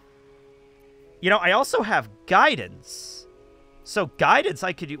bad. You know, I also have Guidance. So Guidance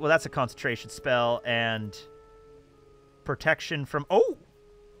I could use... Well, that's a concentration spell, and... Protection from... Oh!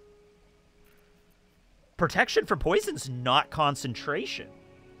 Protection from poison's not concentration.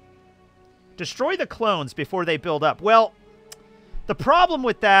 Destroy the clones before they build up. Well, the problem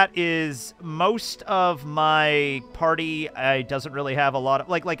with that is most of my party doesn't really have a lot of...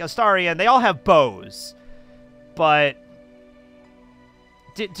 Like Astarion, they all have bows. But...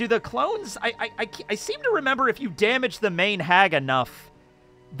 Do the clones... I seem to remember if you damage the main hag enough,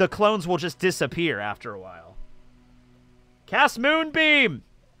 the clones will just disappear after a while. Cast Moonbeam!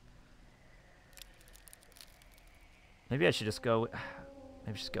 Maybe I should just go...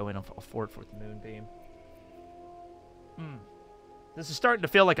 Maybe just go in and afford for the Moonbeam. This is starting to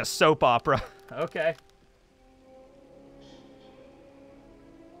feel like a soap opera. Okay.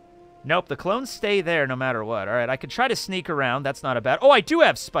 Nope, the clones stay there no matter what. All right, I could try to sneak around. That's not a bad... Oh, I do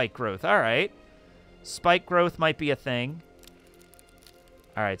have Spike Growth. All right. Spike Growth might be a thing.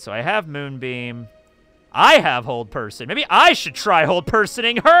 All right, so I have Moonbeam. I have Hold Person. Maybe I should try Hold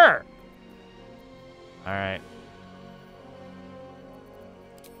Personing her. All right.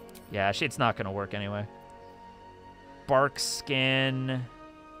 Yeah, it's not going to work anyway. Bark Skin.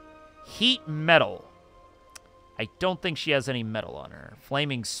 Heat Metal. I don't think she has any metal on her.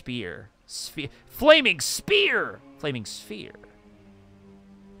 Flaming Spear. Flaming Spear! Flaming Sphere.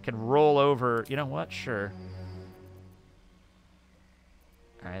 Can roll over. You know what? Sure.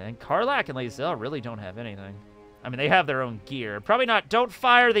 Alright, then Karlach and Lae'zel really don't have anything. I mean, they have their own gear. Probably not. Don't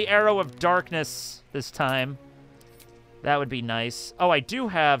fire the Arrow of Darkness this time. That would be nice. Oh, I do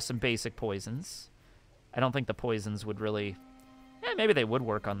have some basic poisons. I don't think the poisons would really... maybe they would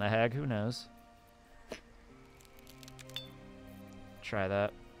work on the hag. Who knows? Try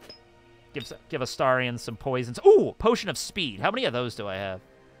that. Give Astarion some poisons. Ooh, Potion of Speed. How many of those do I have?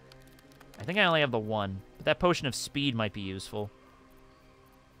 I think I only have the one. But that Potion of Speed might be useful.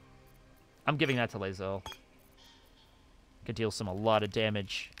 I'm giving that to Lae'zel. Could deal a lot of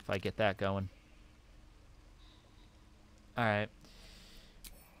damage if I get that going. Alright.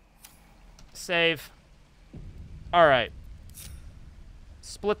 Save. Alright.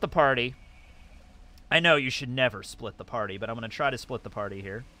 Split the party. I know you should never split the party, but I'm going to try to split the party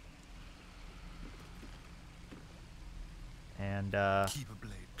here. And, keep a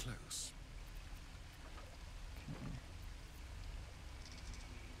blade close.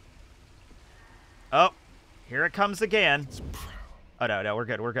 Oh, here it comes again. Oh, no, we're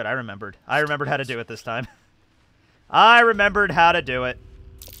good. We're good. I remembered. I remembered how to do it this time. I remembered how to do it.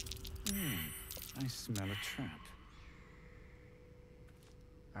 I smell a trap.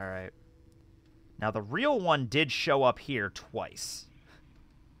 All right. Now, the real one did show up here twice.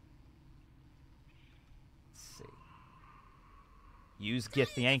 Let's see. Use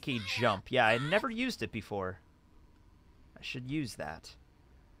Githyanki Jump. Yeah, I never used it before. I should use that.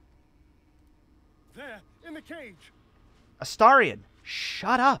 There, in the cage. Astarion,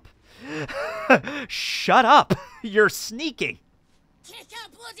 shut up. Shut up. You're sneaking. Kick her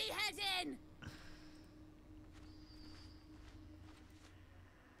bloody head in!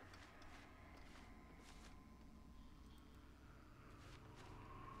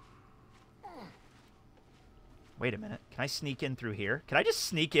 Wait a minute. Can I sneak in through here? Can I just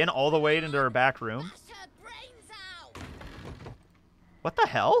sneak in all the way into her back room? Bash her brains out! What the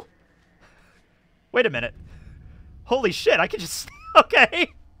hell? Wait a minute. Holy shit, I could just...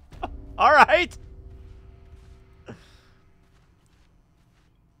 Okay. All right. Wait,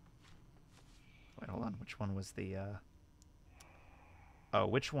 hold on. Which one was the... Oh,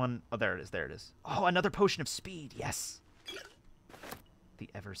 which one? Oh, there it is. There it is. Oh, another Potion of Speed. Yes. The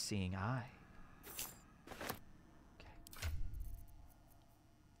Ever-Seeing Eye. Okay.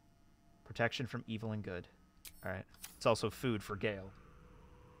 Protection from evil and good. All right. It's also food for Gale.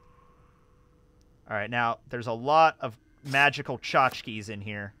 All right, now, there's a lot of magical tchotchkes in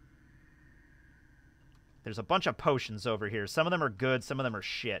here. There's a bunch of potions over here. Some of them are good, some of them are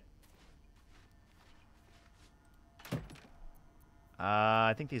shit.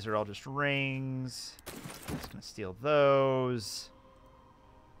 I think these are all just rings. I'm just going to steal those.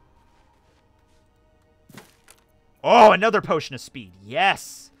 Oh, another Potion of Speed.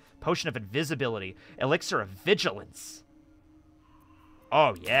 Yes! Potion of invisibility. Elixir of vigilance.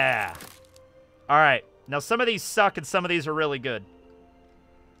 Oh, yeah. All right. Now, some of these suck and some of these are really good.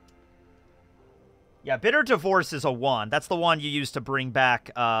 Yeah, Bitter Divorce is a 1. That's the one you use to bring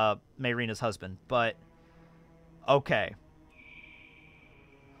back Mayrina's husband. But, okay.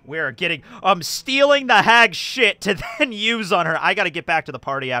 We're getting... stealing the hag's shit to then use on her. I gotta get back to the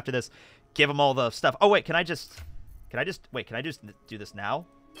party after this. Give them all the stuff. Oh, wait, can I just do this now?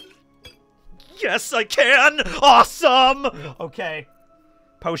 Yes, I can! Awesome! Okay.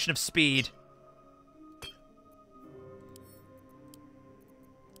 Potion of speed.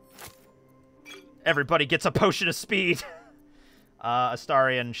 Everybody gets a potion of speed.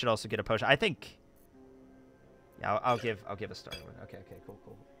 Astarion should also get a potion. I think... Yeah, I'll give Astarion one. Okay,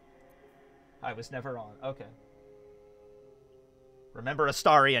 cool. I was never on. Okay. Remember,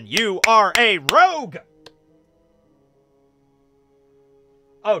 Astarion, you are a rogue!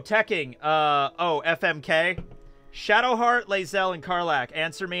 Oh, teching. FMK. Shadowheart, Lae'zel, and Karlach.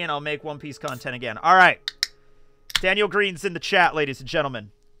 Answer me and I'll make One Piece content again. All right. Daniel Green's in the chat, ladies and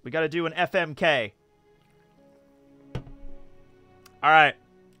gentlemen. We got to do an FMK. All right.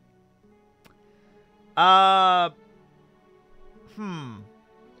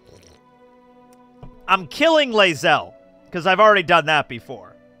 I'm killing Lae'zel, because I've already done that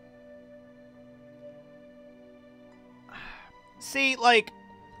before. See, like...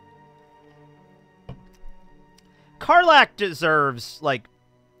 Karlach deserves, like,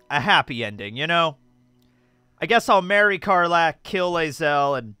 a happy ending, you know? I guess I'll marry Karlach, kill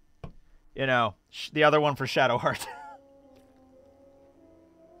Lae'zel, and, you know, the other one for Shadowheart.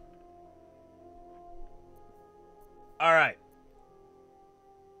 All right.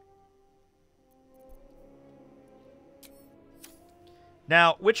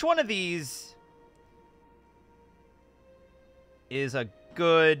 Now, which one of these is a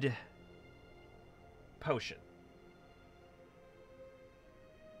good potion?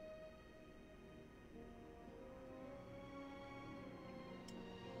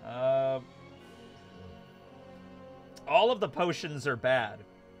 All of the potions are bad.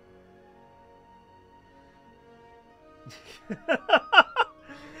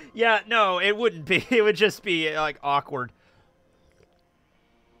 Yeah, no, it wouldn't be. It would just be, like, awkward.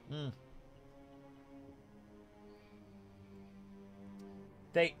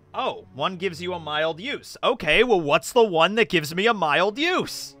 Oh, one gives you a mild use. Okay, well, what's the one that gives me a mild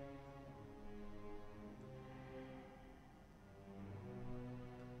use?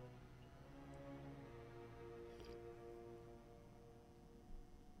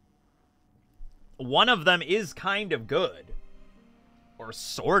 One of them is kind of good. Or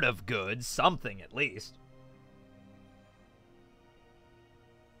sort of good. Something, at least.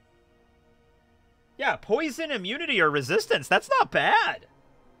 Yeah, poison, immunity, or resistance. That's not bad.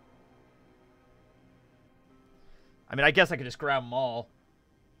 I mean, I guess I could just grab them all.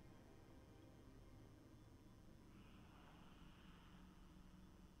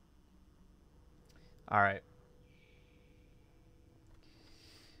 All right.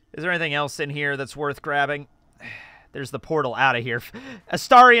 Is there anything else in here that's worth grabbing? There's the portal out of here.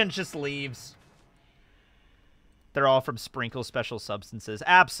 Astarion just leaves. They're all from Sprinkle Special Substances.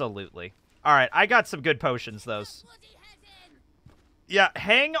 Absolutely. All right, I got some good potions, those. Yeah,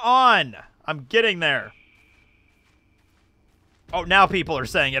 hang on. I'm getting there. Oh, now people are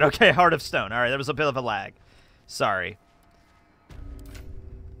saying it. Okay, Heart of Stone. All right, there was a bit of a lag. Sorry.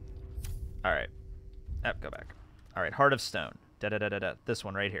 All right. Go back. All right, Heart of Stone. Da-da-da-da-da. This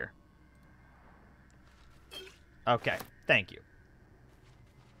one right here. Okay, thank you.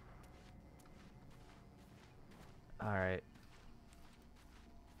 All right.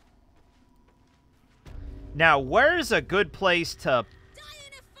 Now, where's a good place to...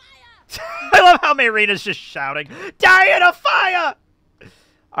 I love how Mayrina's just shouting, "Die in a fire!"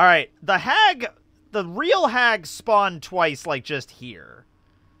 All right, the hag, the real hag spawned twice, like just here.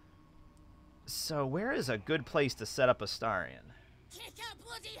 So where is a good place to set up Astarion? Kick her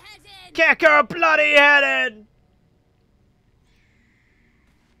bloody head in! Kick her bloody head in!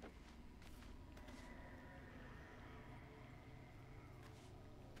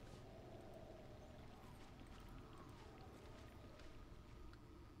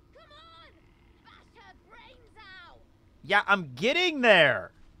 Yeah, I'm getting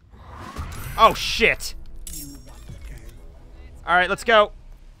there. Oh, shit. All right, let's go.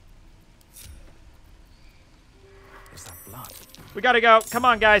 Is that blood? We gotta go. Come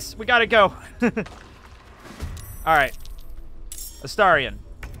on, guys. We gotta go. All right. Astarion.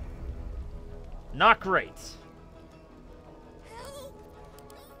 Not great.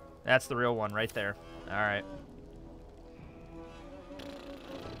 That's the real one right there. All right.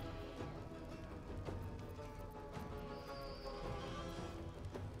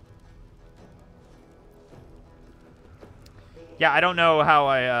 Yeah, I don't know how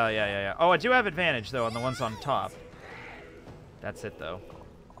I, yeah. Oh, I do have advantage, though, on the ones on top. That's it, though.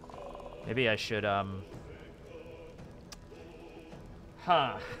 Maybe I should, Huh.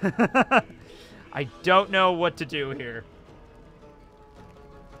 I don't know what to do here.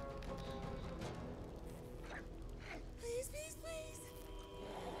 Please, please, please.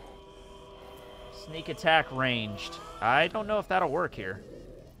 Sneak attack ranged. I don't know if that'll work here.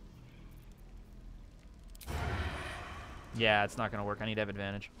 Yeah, it's not going to work. I need to have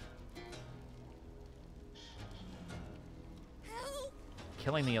advantage. Help.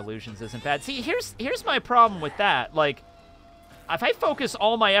 Killing the illusions isn't bad. See, here's my problem with that. Like, if I focus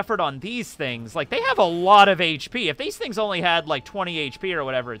all my effort on these things, like, they have a lot of HP. If these things only had, like, 20 HP or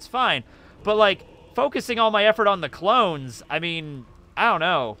whatever, it's fine. But, like, focusing all my effort on the clones, I mean, I don't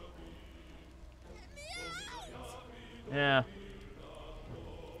know. Yeah.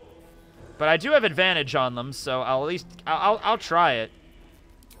 But I do have advantage on them, so I'll at least I'll try it.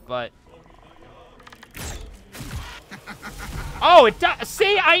 But oh, it does.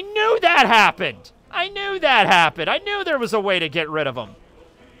 See, I knew that happened. I knew that happened. I knew there was a way to get rid of them.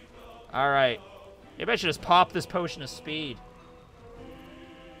 All right. Maybe I should just pop this potion of speed.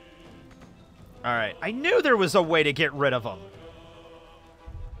 All right. I knew there was a way to get rid of them.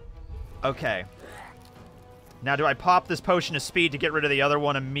 Okay. Now, do I pop this potion of speed to get rid of the other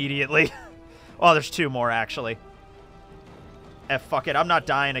one immediately? Oh, there's two more, actually. Fuck it. I'm not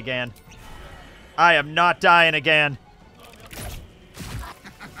dying again. I am not dying again.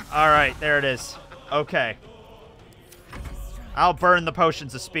 All right, there it is. Okay. I'll burn the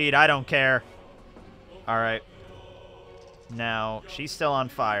potions of speed. I don't care. All right. Now, she's still on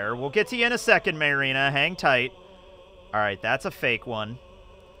fire. We'll get to you in a second, Mayrina. Hang tight. All right, that's a fake one.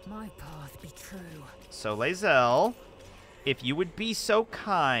 My path be true. So, Lae'zel, if you would be so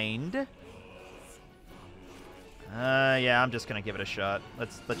kind. Yeah, I'm just gonna give it a shot.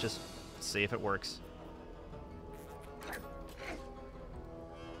 Let's just see if it works.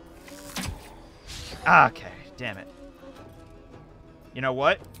 Okay, damn it. You know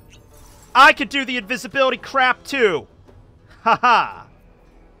what? I could do the invisibility crap too. Haha.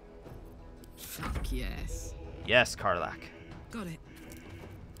 Fuck yes. Yes, Karlach. Got it.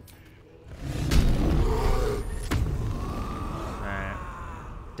 Alright.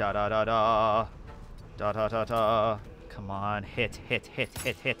 Da da da da. Da da da da. Come on, hit.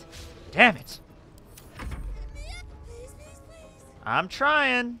 Damn it. I'm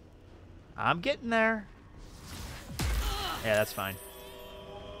trying. I'm getting there. Yeah, that's fine.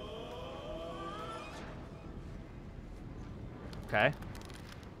 Okay.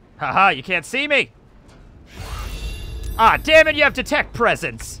 Haha, you can't see me. Ah, damn it, you have detect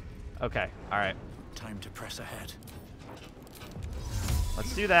presence. Okay, alright. Time to press ahead.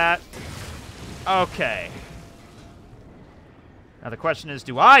 Let's do that. Okay. Now the question is,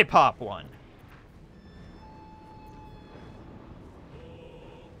 do I pop one?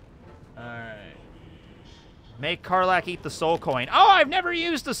 Alright. Make Karlach eat the soul coin. Oh, I've never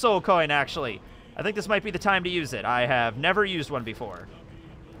used the soul coin, actually. I think this might be the time to use it. I have never used one before.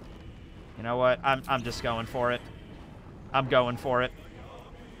 You know what? I'm just going for it. I'm going for it.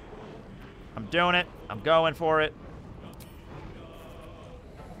 I'm doing it. I'm going for it.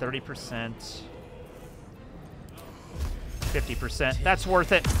 30%. 50%. That's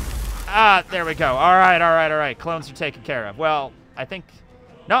worth it. Ah, there we go. All right. Clones are taken care of. Well, I think...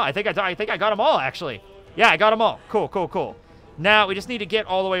 No, I think I got them all, actually. Yeah, I got them all. Cool. Now, we just need to get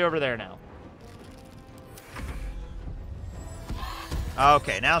all the way over there now.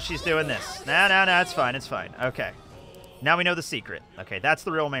 Okay, now she's doing this. No, it's fine. Okay. Now we know the secret. Okay, that's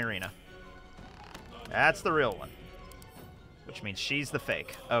the real Mayrina. That's the real one. Which means she's the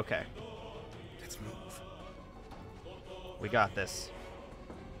fake. Okay. Let's move. We got this.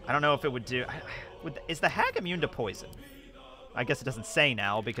 I don't know if it would do... Is the hag immune to poison? I guess it doesn't say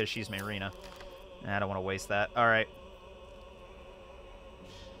now because she's Mayrina. I don't want to waste that. All right.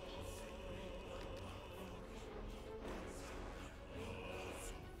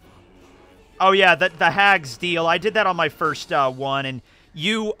 Oh, yeah, the hag's deal. I did that on my first one, and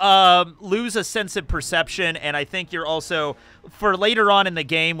you lose a sense of perception, and I think you're also, for later on in the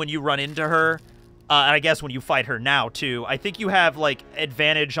game when you run into her, and I guess when you fight her now, too, I think you have, like,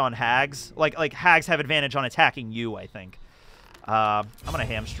 advantage on hags. Like hags have advantage on attacking you, I think. I'm going to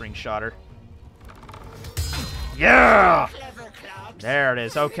hamstring shot her. Yeah! There it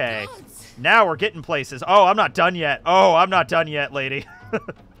is. Okay. Now we're getting places. Oh, I'm not done yet. Oh, I'm not done yet, lady. Let's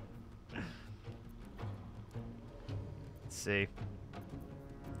see.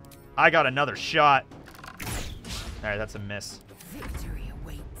 I got another shot. All right, that's a miss. Victory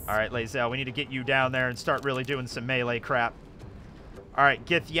awaits. All right, Lae'zel, we need to get you down there and start really doing some melee crap. All right,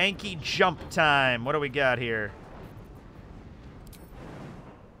 Yankee jump time. What do we got here?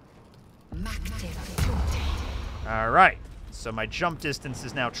 All right. So my jump distance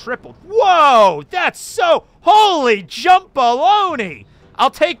is now tripled. Whoa! That's so... Holy jump baloney! I'll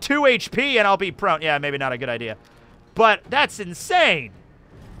take 2 HP and I'll be prone. Yeah, maybe not a good idea. But that's insane.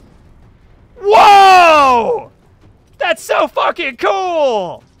 Whoa! That's so fucking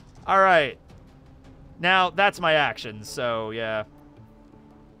cool! All right. Now, that's my action, so yeah.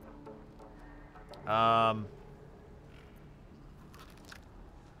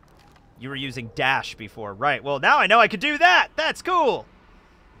 You were using dash before. Right. Well, now I know I could do that. That's cool.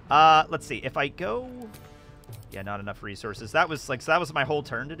 Let's see. If I go... Yeah, not enough resources. That was like, so that was my whole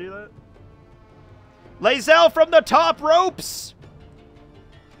turn to do that. Lae'zel from the top ropes.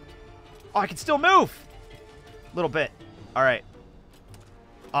 Oh, I can still move. A little bit. All right.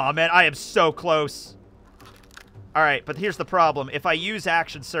 Oh, man, I am so close. All right, but here's the problem. If I use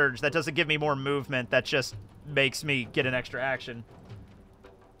action surge, that doesn't give me more movement. That just makes me get an extra action.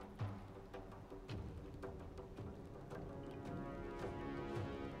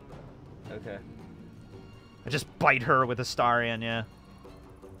 Okay. I just bite her with Astarion, yeah.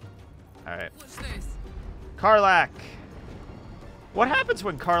 Alright. What's this? Karlach. What happens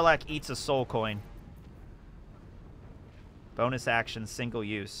when Karlach eats a soul coin? Bonus action, single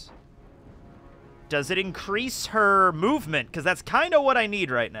use. Does it increase her movement? Because that's kind of what I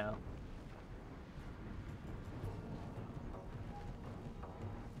need right now.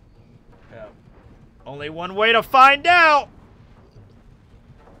 Yeah. Only one way to find out!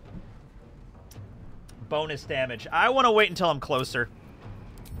 Bonus damage. I want to wait until I'm closer.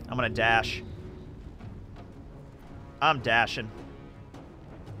 I'm going to dash. I'm dashing.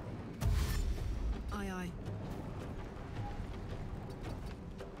 Aye, aye.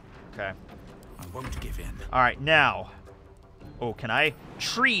 Okay. I won't give in. All right, now. Oh, can I?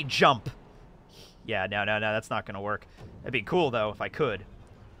 Tree jump. Yeah, no, that's not going to work. It'd be cool, though, if I could.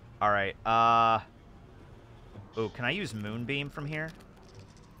 All right. Oh, can I use Moonbeam from here?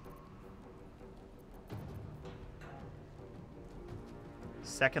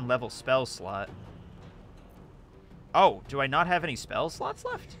 Second level spell slot. Oh, do I not have any spell slots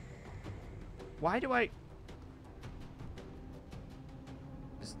left? Why do I...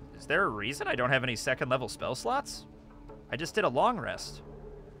 Is there a reason I don't have any second level spell slots? I just did a long rest.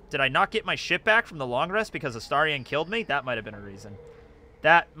 Did I not get my ship back from the long rest because Astarion killed me? That might have been a reason.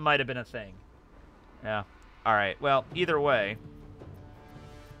 That might have been a thing. Yeah. Alright, well, either way.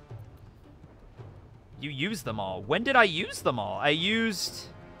 You used them all. When did I use them all? I used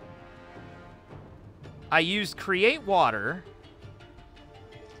Create Water.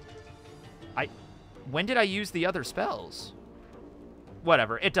 When did I use the other spells?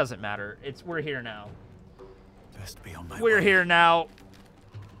 Whatever, it doesn't matter. We're here now. Best be on my We're way. here now.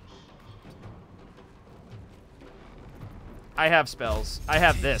 I have spells. I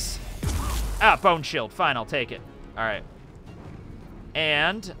have this. Ah, Bone Shield. Fine, I'll take it. All right.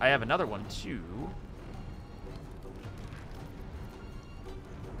 And I have another one, too.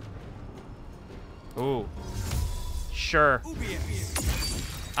 Ooh. Sure.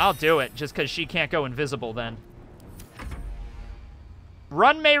 I'll do it, just because she can't go invisible then.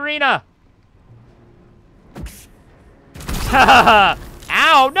 Run, Mayrina!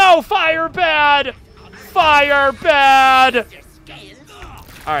 Ow! No! Fire bad! Fire bad!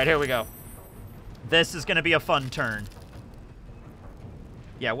 Alright, here we go. This is going to be a fun turn.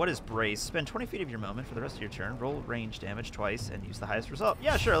 Yeah, what is Brace? Spend 20 feet of your moment for the rest of your turn. Roll range damage twice and use the highest result.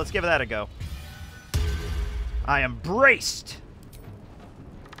 Yeah, sure. Let's give that a go. I am braced.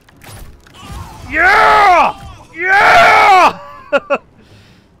 Yeah! Yeah!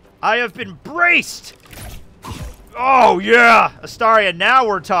 I have been braced. Oh, yeah. Astarion, now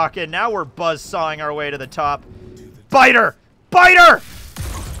we're talking. Now we're buzzsawing our way to the top. Biter! Biter!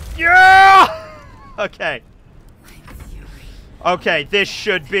 Yeah! Okay. Okay, this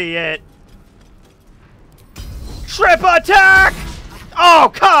should be it. Trip attack!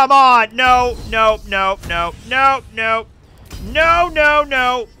 Oh, come on! No, no, no, no, no, no. No, no,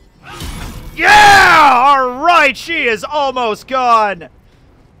 no. Yeah! All right, she is almost gone.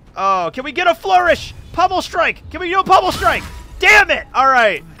 Oh, can we get a flourish? Pummel strike. Can we do a pummel strike? Damn it! All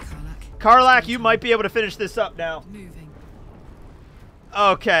right. Karlach, you might be able to finish this up now.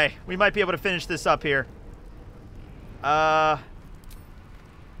 Okay, we might be able to finish this up here. Oh,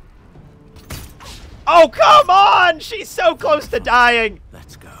 come on! She's so close to dying.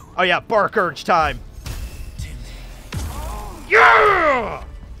 Let's go. Oh, yeah, Bark Urge time. Yeah!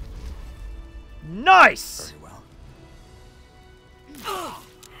 Nice! Very well.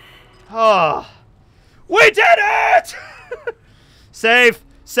 Oh, we did it! Save!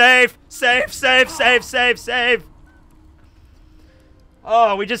 Save! Save! Save! Save! Save! Save!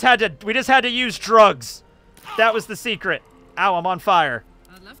 Oh, we just had to use drugs. That was the secret. Ow, I'm on fire.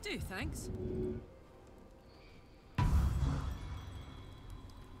 I'd love to, thanks.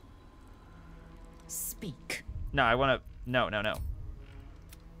 Speak. No, I want to... No.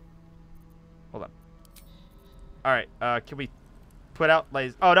 Hold on. Alright, can we put out...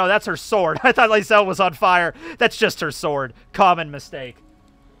 Oh, no, that's her sword. I thought Lyselle was on fire. That's just her sword. Common mistake.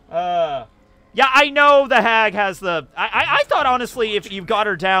 Yeah, I know the hag has the... I thought, honestly, if you got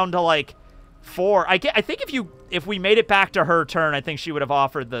her down to, like, 4... I think if we made it back to her turn, I think she would have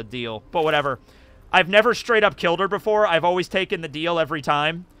offered the deal. But whatever. I've never straight up killed her before. I've always taken the deal every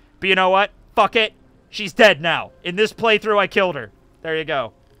time. But you know what? Fuck it. She's dead now. In this playthrough, I killed her. There you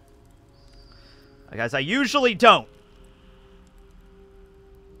go. Guys, I usually don't.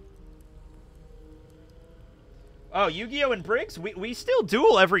 Oh, Yu-Gi-Oh! And Briggs? We still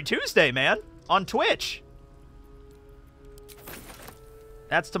duel every Tuesday, man. On Twitch.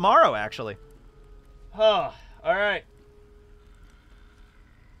 That's tomorrow, actually. Oh, alright.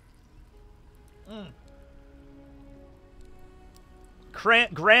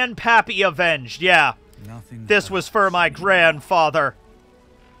 Grandpappy avenged, yeah. Nothing This was for my grandfather.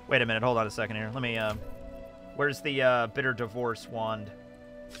 Wait a minute, hold on a second here. Let me, where's the, bitter divorce wand?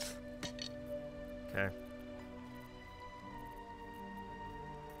 Okay.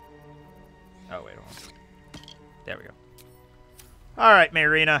 Oh, wait, hold on. There we go. Alright,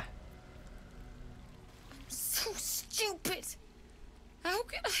 Marina. So stupid. How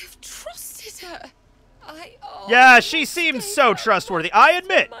could I have trusted her? Yeah, she seems so trustworthy. I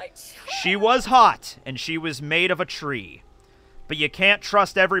admit, she was hot, and she was made of a tree. But you can't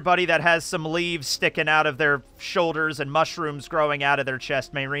trust everybody that has some leaves sticking out of their shoulders and mushrooms growing out of their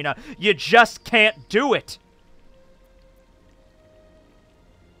chest, Marina. You just can't do it.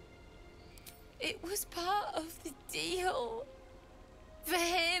 It was part of the deal. For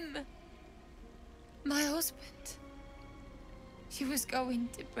him. My husband. She was going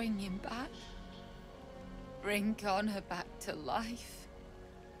to bring him back. Bring Connor back to life.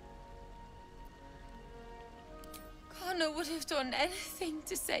 Connor would have done anything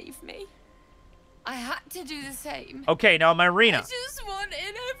to save me. I had to do the same. Okay, now, Marina. I just wanted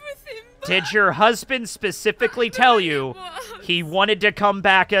everything back. Did your husband specifically tell you he wanted to come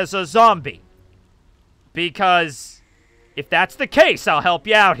back as a zombie? Because if that's the case, I'll help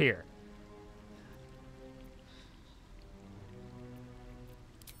you out here.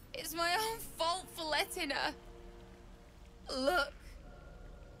 It's my own fault for letting her. Look.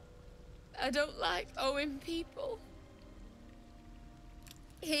 I don't like owing people.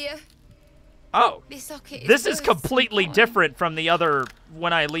 Here. Oh, This is completely different from the other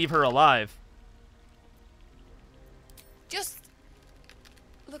when I leave her alive. Just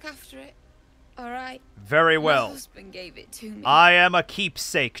look after it. All right. Very well. My husband gave it to me. I am a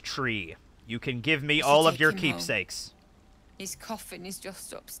keepsake tree. You can give me all of your keepsakes. His coffin is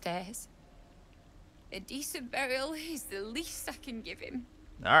just upstairs. A decent burial is the least I can give him.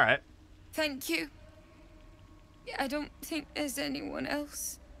 All right. Thank you. I don't think there's anyone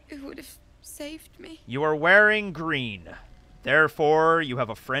else who would have saved me. You are wearing green. Therefore, you have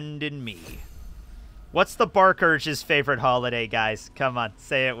a friend in me. What's the Bark Urge's favorite holiday, guys? Come on,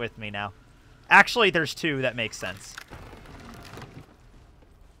 say it with me now. Actually, there's two that make sense.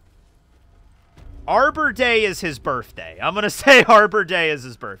 Arbor Day is his birthday. I'm going to say Arbor Day is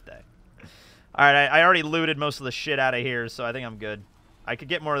his birthday. All right, I already looted most of the shit out of here, so I think I'm good. I could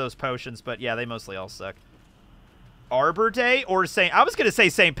get more of those potions, but yeah, they mostly all suck. Arbor Day or St. I was going to say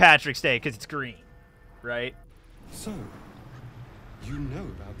St. Patrick's Day because it's green, right? So, you know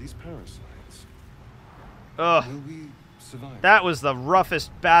about these parasites. Ugh. Will we survive? That was the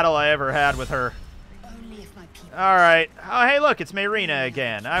roughest battle I ever had with her. Only if my people... All right. Oh, hey, look, it's Marina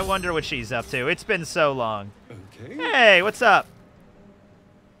again. I wonder what she's up to. It's been so long. Okay. Hey, what's up?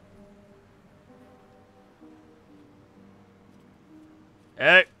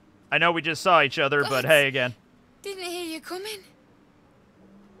 Hey, I know we just saw each other, but hey again. Didn't hear you coming.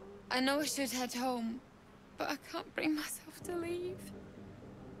 I know I should head home, but I can't bring myself to leave.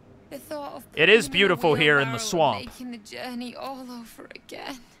 The thought of it is putting beautiful in a here in the wheelbarrow swamp. and making the journey all over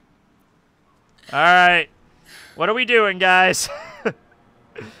again. All right. What are we doing, guys?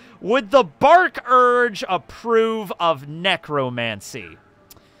 Would the Bark Urge approve of necromancy?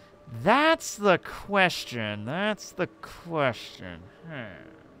 That's the question. That's the question.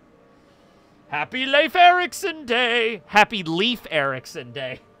 Happy Leif Erikson Day. Happy Leif Erikson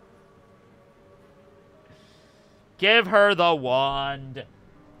Day. Give her the wand.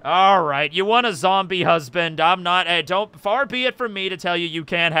 All right, you want a zombie husband. I'm not... don't... Far be it from me to tell you you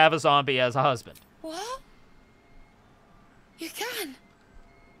can't have a zombie as a husband. What? You can?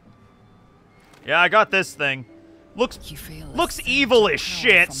 Yeah, I got this thing. Looks a evil surge as of power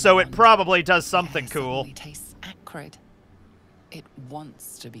shit, from so the it wand. probably does something Air cool. suddenly tastes acrid. It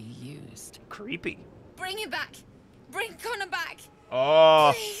wants to be used. Creepy. Bring him back. Bring Connor back.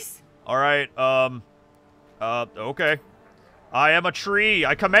 Oh. Please. All right, okay. I am a tree.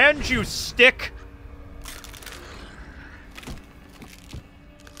 I command you, stick.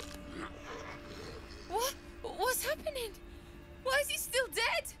 What? What's happening? Why is he still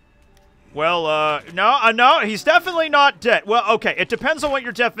dead? Well, no, he's definitely not dead. Well, okay, it depends on what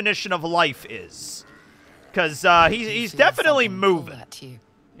your definition of life is. Because, he's Feel definitely something pull moving. at you.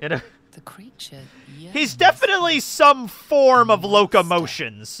 You know? The creature He's yearns. definitely some form of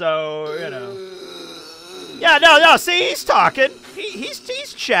locomotion, so, you know. Yeah, no, see, he's talking. He's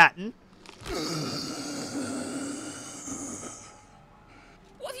chatting.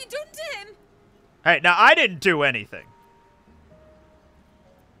 What have you done to him? Hey, now, I didn't do anything.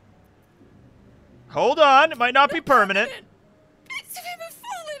 Hold on, it might not be permanent. Bits of him have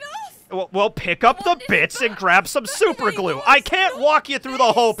fallen off. Well, pick up the bits and grab some super glue. I can't walk you through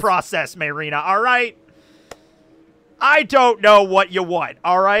the whole process, Marina, alright? I don't know what you want,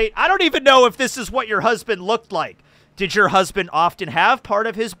 alright? I don't even know if this is what your husband looked like. Did your husband often have part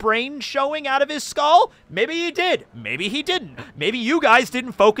of his brain showing out of his skull? Maybe he did. Maybe he didn't. Maybe you guys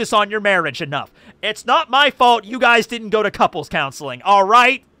didn't focus on your marriage enough. It's not my fault you guys didn't go to couples counseling,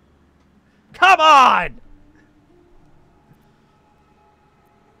 alright? Come on!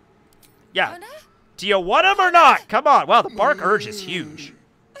 Yeah. Connor? Do you want him or not? Come on. Wow, the bark urge is huge.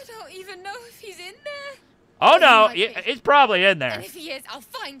 I don't even know if he's in there. Oh, no. He might be. He's probably in there. And if he is, I'll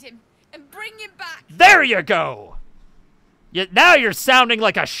find him and bring him back. There you go. Now you're sounding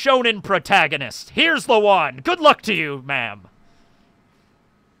like a shonen protagonist. Here's the one. Good luck to you, ma'am.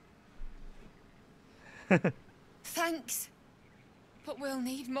 Thanks. But we'll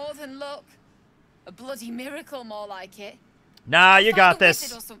need more than luck. A bloody miracle, more like it. Nah, you Find got a this.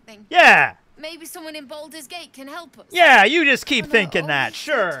 wizard or something. Yeah. Maybe someone in Baldur's Gate can help us. Yeah, you just keep Connor thinking that. always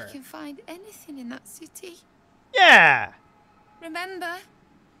said Sure. You can find anything in that city. Yeah. Remember?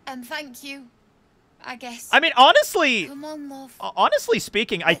 And thank you, I guess. I mean, honestly... Come on, love. Honestly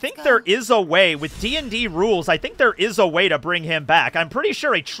speaking, I Let's think go. there is a way, with D&D rules, I think there is a way to bring him back. I'm pretty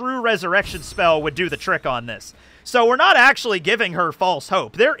sure a true resurrection spell would do the trick on this. So we're not actually giving her false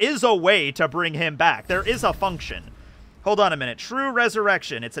hope. There is a way to bring him back. There is a function. Hold on a minute. True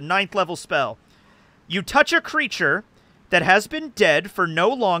resurrection. It's a 9th level spell. You touch a creature that has been dead for no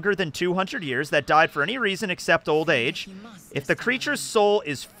longer than 200 years, that died for any reason except old age. If the creature's soul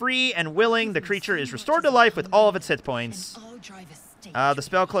is free and willing, the creature is restored to life with all of its hit points. The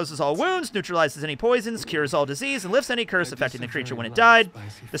spell closes all wounds, neutralizes any poisons, cures all disease, and lifts any curse affecting the creature when it died.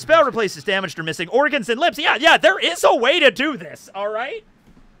 The spell replaces damaged or missing organs and limbs. Yeah, there is a way to do this, all right?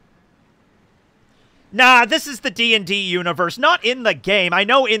 Nah, this is the D&D universe, not in the game. I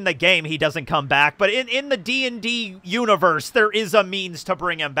know in the game he doesn't come back, but in the D&D universe, there is a means to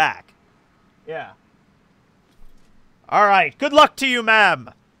bring him back. Yeah. All right, good luck to you, ma'am.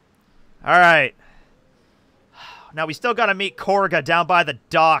 All right. Now we still got to meet Korga down by the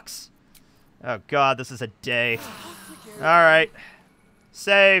docks. Oh, God, this is a day. All right.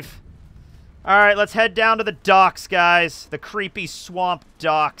 Save. All right, let's head down to the docks, guys. The creepy swamp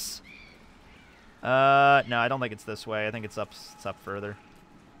docks. No, I don't think it's this way. I think it's up further.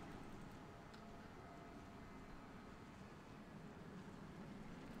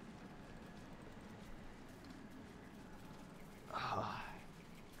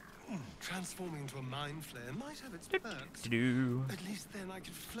 Transforming into a mind flare might have its perks. At least then I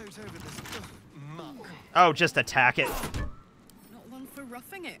could float over this muck. Oh, just attack it. Not one for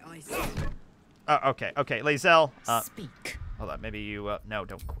roughing it, I see. Oh, okay, Lae'zel. Speak. Hold on, maybe you, no,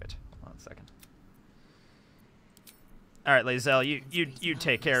 don't quit. Hold on a second. All right, Lae'zel, you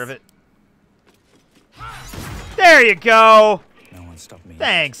take care of it. There you go. No one stopped me.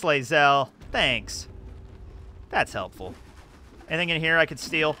 Thanks, Lae'zel. Thanks. That's helpful. Anything in here I could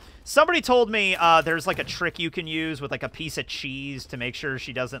steal? Somebody told me there's like a trick you can use with like a piece of cheese to make sure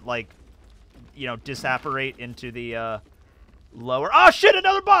she doesn't like, you know, disapparate into the lower. Oh shit!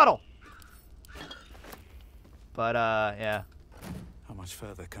 Another bottle. But yeah. How much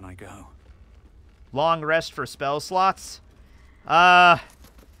further can I go? Long rest for spell slots.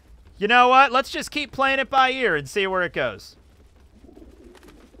 You know what? Let's just keep playing it by ear and see where it goes.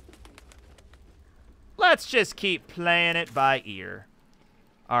 Let's just keep playing it by ear.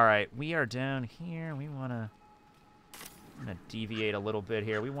 All right, we are down here. We want to I'm going to deviate a little bit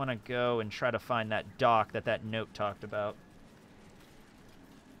here. We want to go and try to find that dock that note talked about.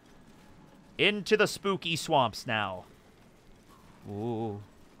 Into the spooky swamps now. Ooh.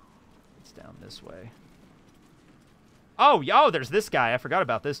 It's down this way. Oh, there's this guy. I forgot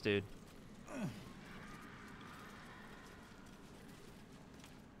about this dude.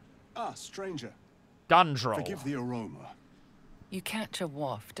 Ah, stranger. Dundrel. Forgive the aroma. You catch a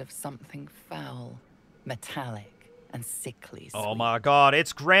waft of something foul, metallic, and sickly sweet. Oh my god,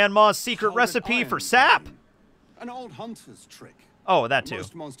 it's Grandma's secret Powdered recipe for iron sap! wine. An old hunter's trick. Oh, that too.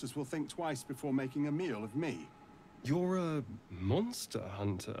 Most monsters will think twice before making a meal of me. You're a monster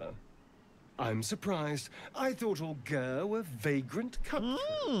hunter. I'm surprised. I thought all Ger were vagrant cutthroats.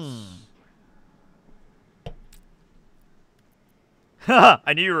 Haha,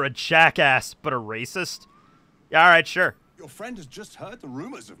 I knew you were a jackass, but a racist? Yeah, alright, sure. Your friend has just heard the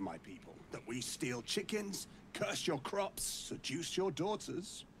rumors of my people. That we steal chickens, curse your crops, seduce your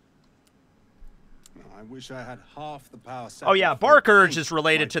daughters. I wish I had half the power. Oh yeah, Barkurge is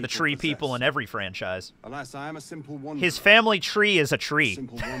related to the tree people in every franchise. Alas, I am a simple wanderer. His family tree is a tree.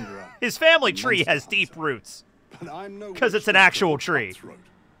 Simple wanderer. His family tree Monster has deep hunter. roots. But I'm no Because it's an witch actual doctor or tree. cutthroat.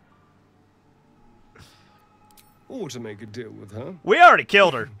 Or to make a deal with her. We already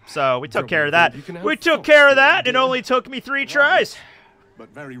killed her, so we took care of that. You can have We took Fox care of there, that, and it dear. only took me 3 tries. But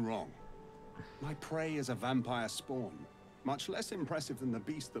very wrong. My prey is a vampire spawn, much less impressive than the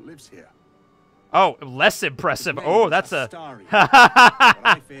beast that lives here. Oh, less impressive. His Oh, name that's is a... Astari, but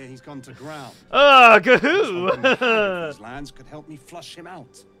I fear he's gone to ground. Oh, Hoping the hag of gahoo! these lands could help me flush him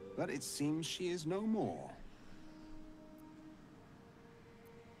out, but it seems she is no more.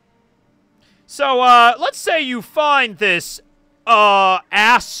 So, let's say you find this,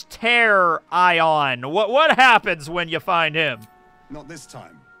 Aster Ion. What happens when you find him? Not this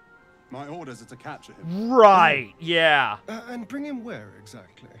time. My orders are to capture him. Right, yeah. And bring him where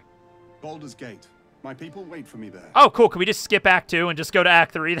exactly? Baldur's Gate. My people wait for me there. Oh, cool. Can we just skip Act 2 and just go to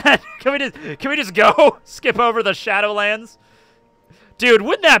Act 3 then? Can we just go? Skip over the Shadowlands? Dude,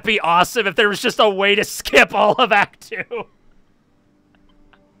 wouldn't that be awesome if there was just a way to skip all of Act 2?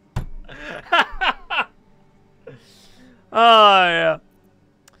 Oh, yeah.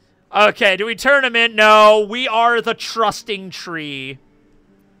 Okay, do we turn him in? No, we are the trusting tree.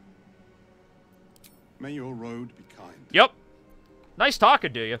 May your road be kind. Yep. Nice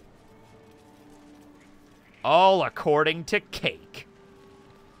talking to you. All according to Cake.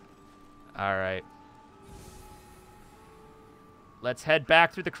 Alright. Let's head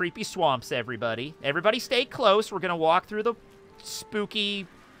back through the creepy swamps, everybody. Everybody stay close. We're going to walk through the spooky,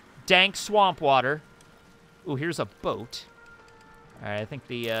 dank swamp water. Ooh, here's a boat. Alright, I think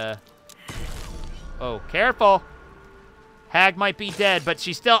the, Oh, careful. Hag might be dead, but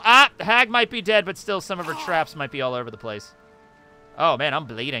she's still... Ah! Hag might be dead, but still some of her traps might be all over the place. Oh, man, I'm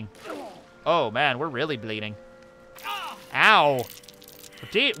bleeding. Oh, man, we're really bleeding. Ow.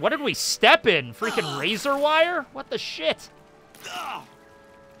 What did we step in? Freaking razor wire? What the shit?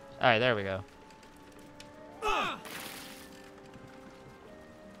 Alright, there we go.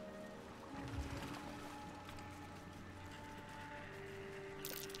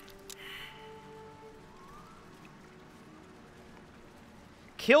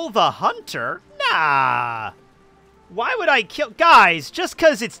 Kill the hunter? Nah. Why would I kill... Guys, just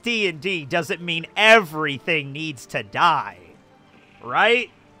because it's D&D doesn't mean everything needs to die.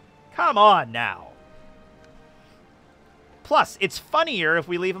 Right? Come on now. Plus, it's funnier if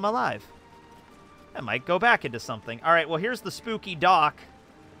we leave him alive. That might go back into something. All right, well, here's the spooky dock.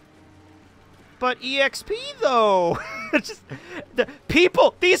 But EXP, though. Just, the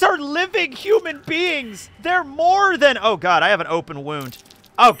people, these are living human beings. They're more than... Oh, God, I have an open wound.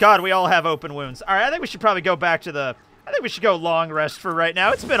 Oh, God, we all have open wounds. All right, I think we should probably go back to the... I think we should go long rest for right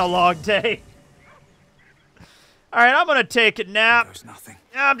now. It's been a long day. All right, I'm going to take a nap. There's nothing.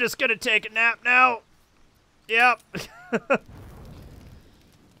 I'm just going to take a nap now. Yep. All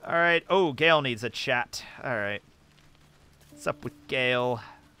right. Oh, Gale needs a chat. All right. What's up with Gale?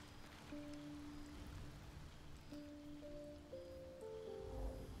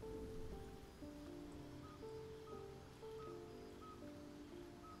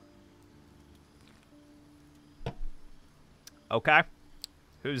 Okay.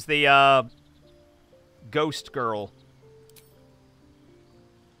 Who's the, ghost girl?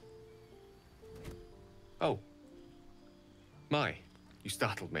 Oh. My, you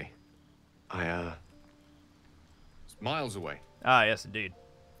startled me. I, was miles away. Ah, yes, indeed.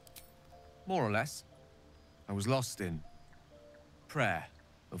 More or less. I was lost in prayer,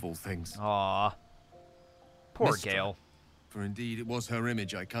 of all things. Aw. Poor Missed her, Gale. For indeed it was her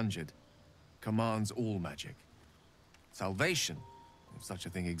image I conjured. Commands all magic. Salvation, if such a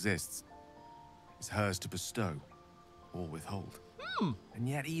thing exists, is hers to bestow or withhold. And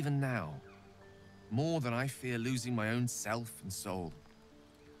yet even now, more than I fear losing my own self and soul,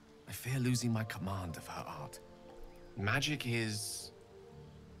 I fear losing my command of her art. Magic is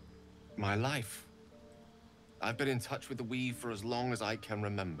my life. I've been in touch with the weave for as long as I can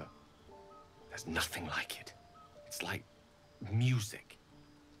remember. There's nothing like it. It's like music,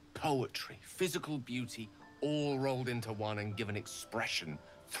 poetry, physical beauty, all rolled into one and given expression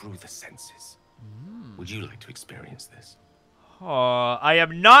through the senses. Would you like to experience this? Oh, I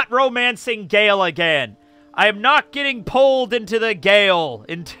am not romancing Gale again. I am not getting pulled into the gale,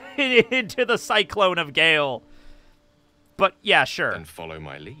 into the cyclone of Gale. But yeah, sure. Then follow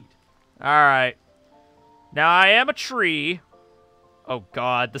my lead. All right. Now I am a tree. Oh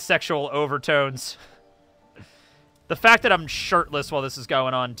God, the sexual overtones. The fact that I'm shirtless while this is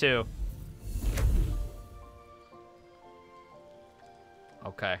going on too.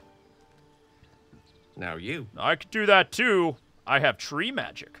 Okay. Now you. I could do that too. I have tree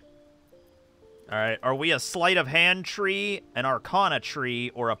magic. All right, are we a sleight of hand tree, an arcana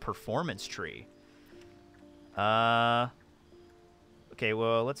tree, or a performance tree? Okay,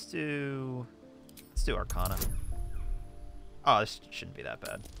 well, let's do arcana. Oh, this shouldn't be that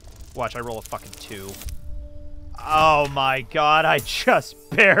bad. Watch, I roll a fucking 2. Oh my God, I just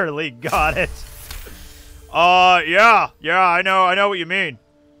barely got it. Yeah, I know what you mean.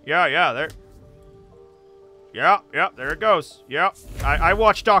 Yeah, there. Yeah, there it goes. Yeah, I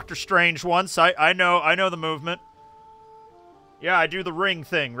watched Doctor Strange once. I know the movement. Yeah, I do the ring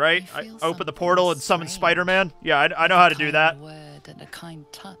thing, right? I open the portal and summon Spider-Man. Yeah, I know how to do that. A word and a kind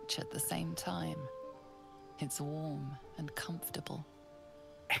touch at the same time. It's warm and comfortable.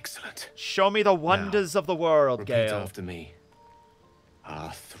 Excellent. Show me the wonders of the world, Gale. Repeat after me.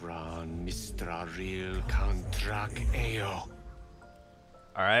 Athran Mistraril Kantrak Eo. All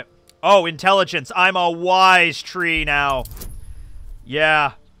right. Oh, intelligence. I'm a wise tree now.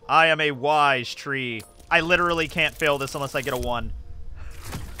 Yeah, I am a wise tree. I literally can't fail this unless I get a 1.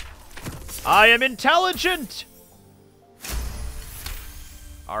 I am intelligent!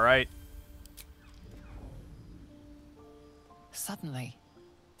 All right. Suddenly,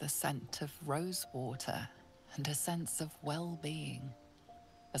 the scent of rose water and a sense of well-being.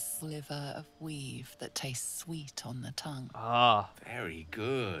 A sliver of weave that tastes sweet on the tongue. Ah. Very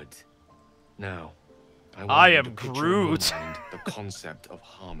good. Now, I want I you am to picture Groot. in your mind the concept of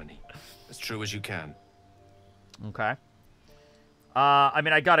harmony, as true as you can. Okay. I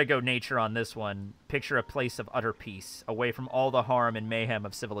mean, I gotta go nature on this one. Picture a place of utter peace, away from all the harm and mayhem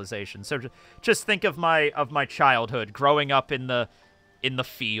of civilization. So just think of my childhood, growing up in the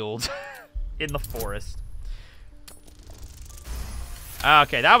field, in the forest.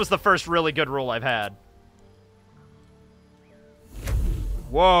 Okay, that was the first really good roll I've had.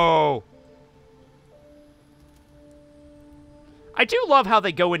 Whoa. I do love how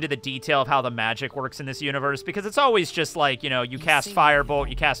they go into the detail of how the magic works in this universe, because it's always just like, you know, you cast Firebolt,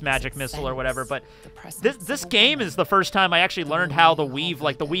 you cast Magic Missile or whatever, but this game is the first time I actually learned how the weave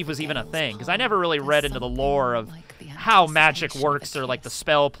was even a thing, because I never really read into the lore of how magic works or like the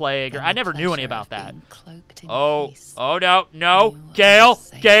spell plague, or I never knew any about that. Oh no,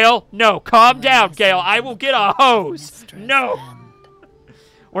 Gale, no, calm down, Gale, I will get a hose. No,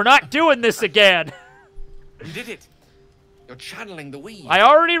 we're not doing this again. You did it. You're channeling the weave. I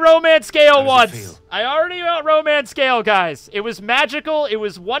already romance Gale once. I already romance Gale, guys. It was magical. It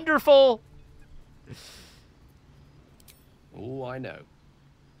was wonderful. Oh, I know.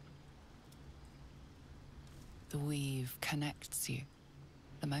 The weave connects you.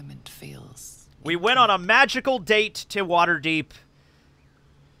 The moment feels... We went on a magical date to Waterdeep.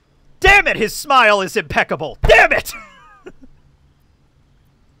 Damn it, his smile is impeccable. Damn it!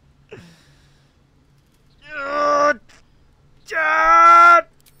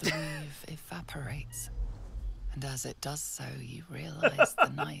 The weave evaporates, and as it does so, you realize the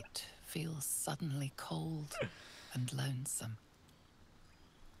night feels suddenly cold and lonesome.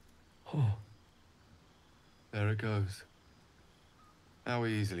 Oh. There it goes. How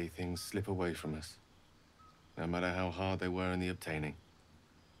easily things slip away from us, no matter how hard they were in the obtaining.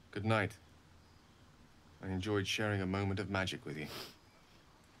 Good night. I enjoyed sharing a moment of magic with you.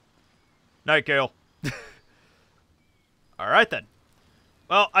 Night, Gale. All right, then.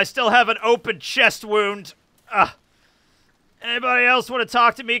 Well, I still have an open chest wound. Anybody else want to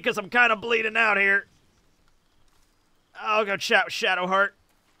talk to me? Because I'm kind of bleeding out here. I'll go chat with Shadowheart.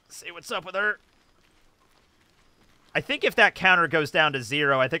 See what's up with her. I think if that counter goes down to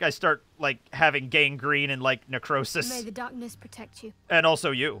 0, I think I start, like, having gangrene and, like, necrosis. May the darkness protect you. And also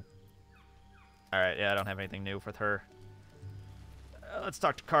you. All right, yeah, I don't have anything new with her. Let's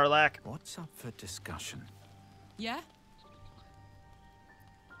talk to Karlach. What's up for discussion? Yeah?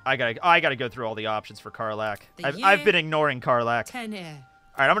 I gotta go through all the options for Karlach. I've been ignoring Karlach. 10 air.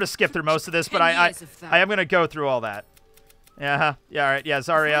 All right, I'm gonna skip through most of this, but I am gonna go through all that. Yeah, yeah, all right, yeah,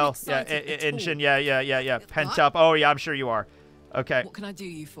 Zariel, yeah, Inchin, yeah, pent up. Oh yeah, I'm sure you are. Okay. What can I do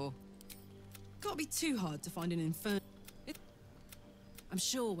you for? Can't be too hard to find an inferno. I'm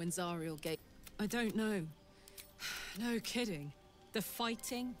sure when Zariel gave... I don't know. No kidding. The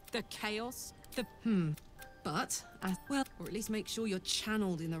fighting, the chaos, the... But, well, or at least make sure you're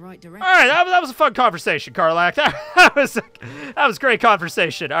channeled in the right direction. All right, that was a fun conversation, Karlach. That was great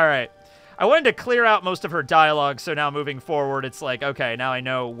conversation. All right. I wanted to clear out most of her dialogue, so now moving forward, it's like, okay, now I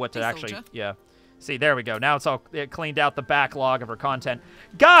know what to actually... Soldier. Yeah. See, there we go. Now it's all cleaned out the backlog of her content.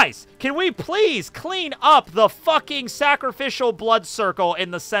 Guys, can we please clean up the fucking sacrificial blood circle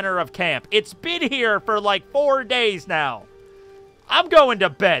in the center of camp? It's been here for like 4 days now. I'm going to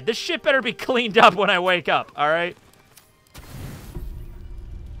bed. This shit better be cleaned up when I wake up, all right?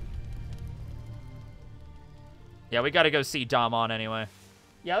 Yeah, we got to go see Damon anyway.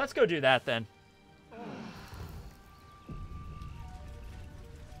 Yeah, let's go do that then.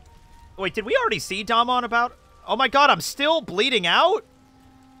 Wait, did we already see Damon about... Oh my god, I'm still bleeding out?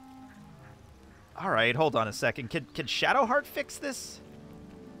 Alright, hold on a second. Can Shadowheart fix this?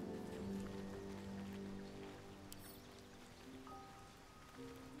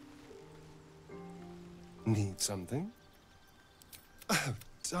 Need something? Oh,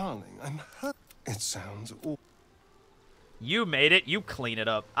 darling, I'm hurt. It sounds awful. You made it. You clean it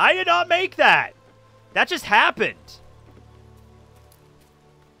up. I did not make that. That just happened.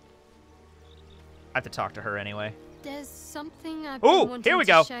 I have to talk to her anyway. There's something I've been wanting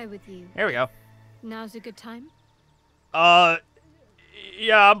to share with you. Here we go. Now's a good time?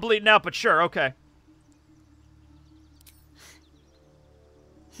 Yeah, I'm bleeding out, but sure, okay.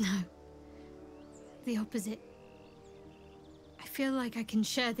 No. The opposite. I feel like I can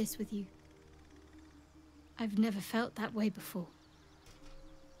share this with you. I've never felt that way before.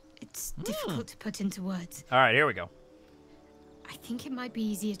 It's difficult to put into words. All right, here we go. I think it might be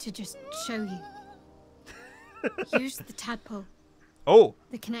easier to just show you. Use the tadpole. Oh.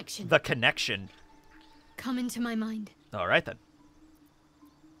 The connection. The connection. Come into my mind. All right, then.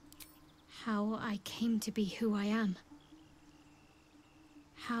 How I came to be who I am.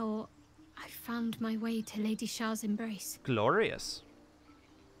 How I found my way to Lady Shah's embrace. Glorious.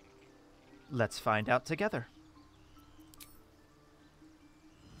 Let's find out together.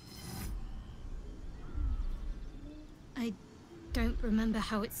 I don't remember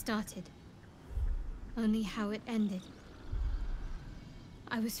how it started. Only how it ended.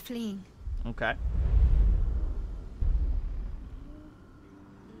 I was fleeing. Okay.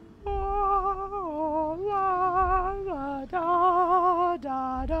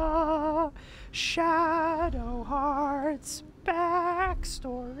 Shadowheart's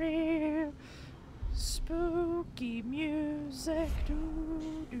backstory. Spooky music.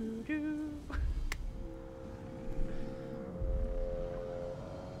 Doo, doo, doo.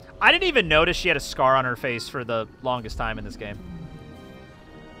 I didn't even notice she had a scar on her face for the longest time in this game.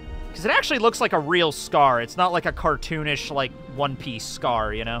 Because it actually looks like a real scar. It's not like a cartoonish, like, One Piece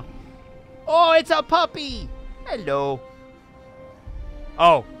scar, you know? Oh, it's a puppy! Hello.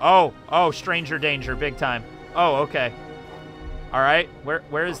 Oh, stranger danger, big time. Oh, okay. All right,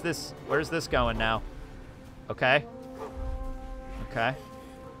 where is this? Where's this going now? Okay. Okay.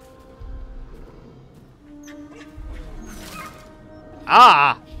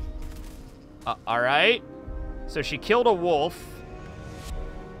 Ah! All right. So she killed a wolf.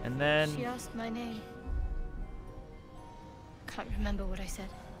 And then... She asked my name. Can't remember what I said.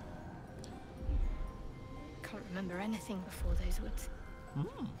 Can't remember anything before those words.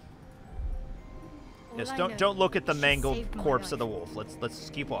 Yes, don't look at the mangled corpse of the wolf.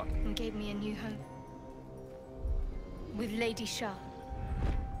 Let's keep walking. And gave me a new home. With Lady Shah.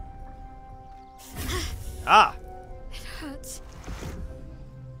 Ah! It hurts.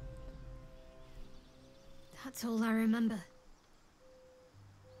 That's all I remember.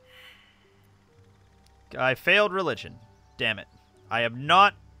 I failed religion. Damn it. I am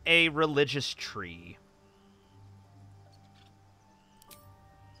not a religious tree.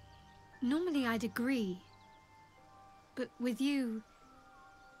 Normally I'd agree. But with you,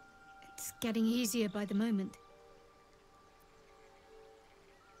 it's getting easier by the moment.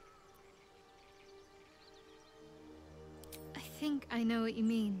 I think I know what you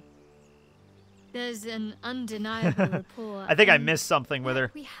mean. There's an undeniable rapport. I think I missed something with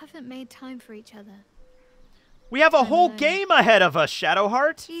her. We haven't made time for each other. We have a whole game ahead of us,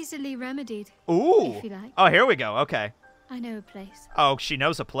 Shadowheart. Easily remedied. Ooh. If you like. Oh, here we go. Okay. I know a place. Oh, she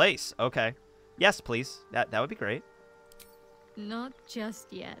knows a place. Okay. Yes, please. That would be great. Not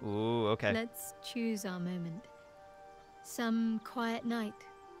just yet. Ooh, okay. Let's choose our moment. Some quiet night,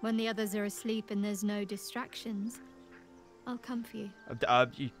 when the others are asleep and there's no distractions. I'll come for you.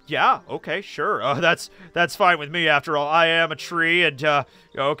 Yeah, okay, sure. That's fine with me, after all. I am a tree, and,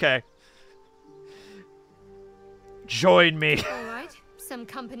 okay. Join me. All right. Some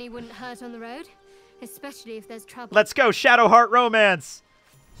company wouldn't hurt on the road, especially if there's trouble. Let's go, Shadowheart romance.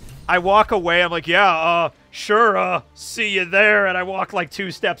 I walk away. I'm like, yeah, sure, see you there. And I walk like 2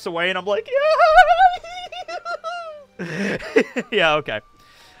 steps away, and I'm like, yeah. Yeah, okay.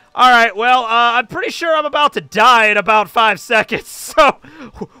 All right, well, I'm pretty sure I'm about to die in about 5 seconds, so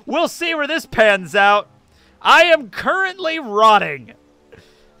we'll see where this pans out. I am currently rotting.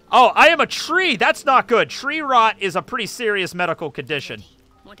 Oh, I am a tree. That's not good. Tree rot is a pretty serious medical condition.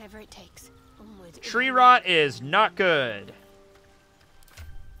 Whatever it takes. Onward. Tree rot is not good.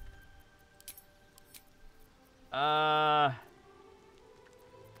 Let's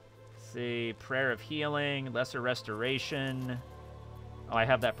see. Prayer of healing, lesser restoration. Oh, I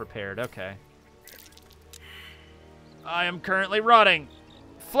have that prepared. Okay. I am currently rotting.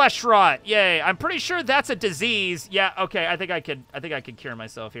 Flesh rot. Yay. I'm pretty sure that's a disease. Yeah, okay. I think I could cure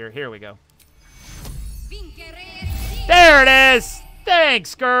myself here. Here we go. There it is.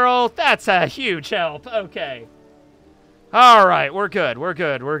 Thanks, girl. That's a huge help. Okay. All right, we're good. We're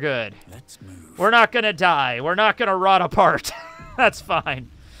good. We're good. Let's move. We're not going to die. We're not going to rot apart. That's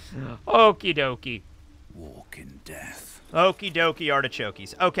fine. Okie dokie. Walk in death. Okie dokie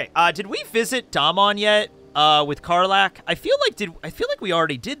artichokes. Okay, did we visit Damon yet with Karlach? I feel like we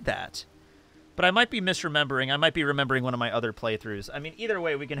already did that. But I might be misremembering. I might be remembering one of my other playthroughs. I mean, either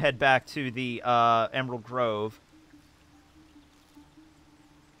way, we can head back to the Emerald Grove.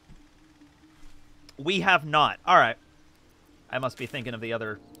 We have not. All right. I must be thinking of the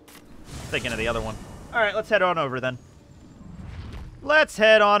other one. All right, let's head on over then. Let's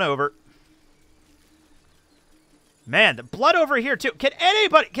head on over. Man, the blood over here too.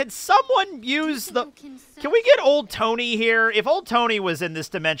 Can someone use the... Can we get old Tony here? If old Tony was in this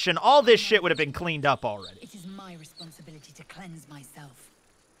dimension, all this shit would have been cleaned up already. It is my responsibility to cleanse myself.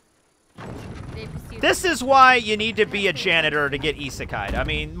 This is why you need to be a janitor to get isekai'd. I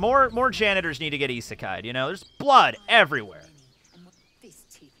mean, more janitors need to get isekai'd, you know? There's blood everywhere. These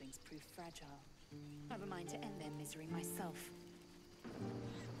tieflings prove fragile. I have a mind to end their misery myself.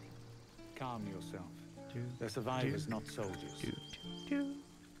 Calm yourself. They're survivors, not soldiers.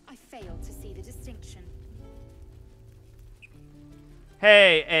 I fail to see the distinction.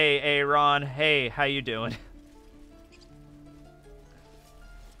 Hey, Aaron. Hey, how you doing?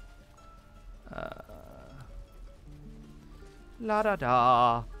 La da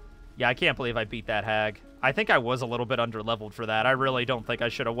da. Yeah, I can't believe I beat that hag. I think I was a little bit underleveled for that. I really don't think I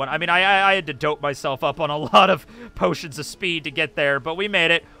should have won. I mean, I had to dope myself up on a lot of potions of speed to get there, but we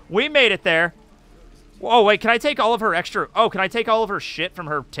made it. We made it there. Whoa, wait, can I take all of her extra... Oh, can I take all of her shit from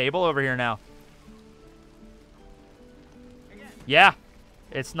her table over here now? Yeah.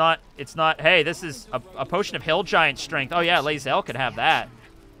 It's not... Hey, this is a potion of hill giant strength. Oh, yeah, Lae'zel could have that.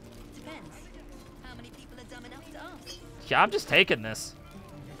 Yeah, I'm just taking this.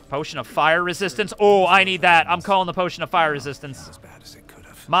 Potion of fire resistance. Oh, I need that. I'm calling the potion of fire resistance. As bad as it could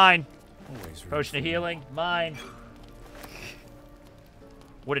have. Mine. Potion of healing. Mine.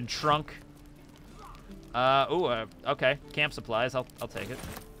 Wooden trunk. Okay. Camp supplies. I'll take it.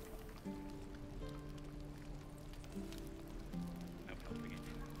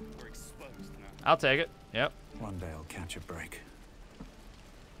 I'll take it. Yep. One day I'll catch a break.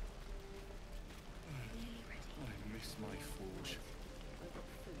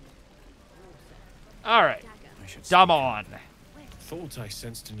 All right. Damon. Thought I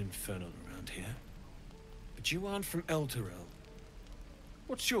sensed an infernal around here. But you aren't from Elturel.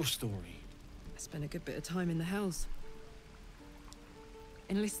 What's your story? I spent a good bit of time in the Hells.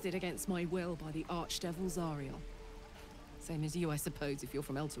 Enlisted against my will by the Archdevil Zariel. Same as you, I suppose, if you're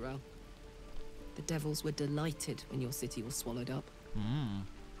from Elturel. The devils were delighted when your city was swallowed up.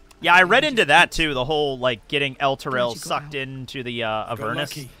 Yeah, I read into that too. The whole like getting Elturel sucked into the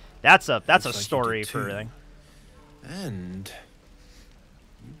Avernus. That's a story for everything. And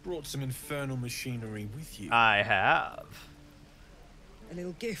you brought some infernal machinery with you. I have. A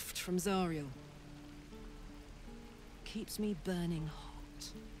little gift from Zariel. Keeps me burning hot.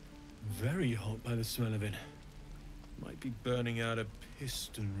 Very hot by the smell of it. Might be burning out a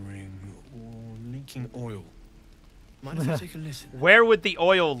piston ring or leaking oil. Mind if I take a listen? Where would the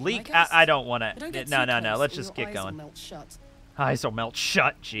oil leak? I don't want to. No. Let's just get going. Melt shut. Eyes will melt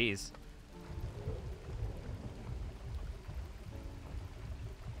shut. Jeez.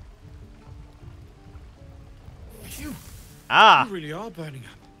 Phew. Ah. You really are burning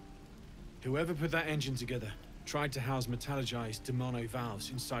up. Whoever put that engine together tried to house metallurgized demono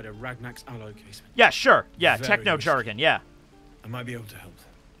valves inside a Ragnak's alloy casement. Yeah, sure. Yeah, Very techno risky. jargon, yeah. I might be able to help,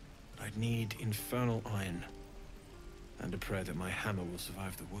 but I'd need infernal iron and a prayer that my hammer will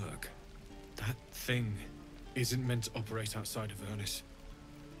survive the work. That thing isn't meant to operate outside of Ernest.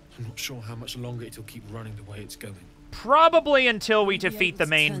 I'm not sure how much longer it'll keep running the way it's going. Probably until we defeat the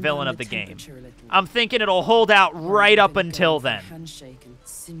main villain of the game. I'm thinking it'll hold out right up until then. Handshake and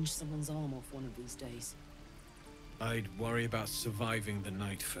singe someone's arm off one of these days. I'd worry about surviving the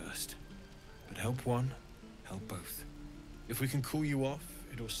night first. But help one, help both. If we can cool you off,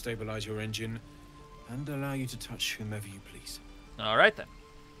 it'll stabilize your engine and allow you to touch whomever you please. All right, then.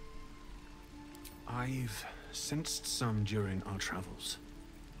 I've sensed some during our travels.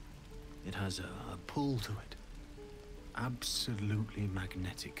 It has a pull to it. Absolutely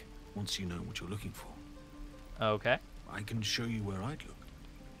magnetic, once you know what you're looking for. Okay. I can show you where I'd look.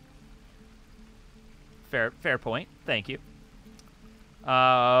 Fair point. Thank you.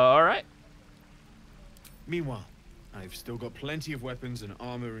 All right. Meanwhile, I've still got plenty of weapons and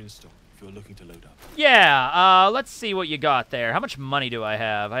armor in stock if you're looking to load up. Yeah, let's see what you got there. How much money do I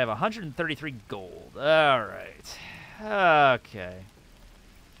have? I have 133 gold. All right. Okay.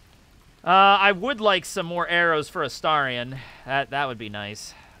 I would like some more arrows for Astarion. That would be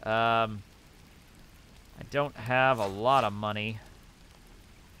nice. I don't have a lot of money.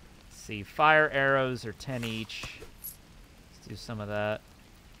 Let's see, fire arrows are 10 each. Let's do some of that.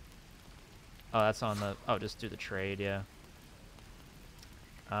 Oh, that's on the... Oh, just do the trade, yeah.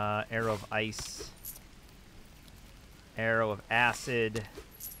 Arrow of ice. Arrow of acid.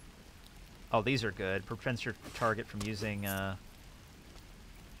 Oh, these are good. Prevents your target from using...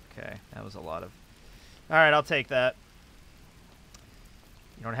 Okay, that was a lot of... Alright, I'll take that.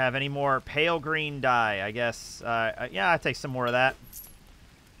 You don't have any more pale green dye, I guess. Yeah, I'll take some more of that.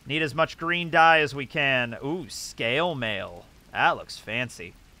 Need as much green dye as we can. Ooh, scale mail. That looks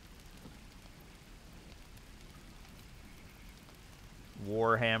fancy.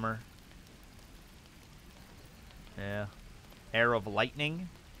 Warhammer. Yeah. Arrow of lightning.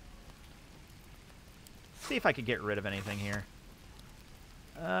 See if I could get rid of anything here.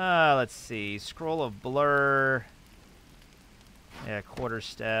 Let's see. Scroll of blur. Yeah,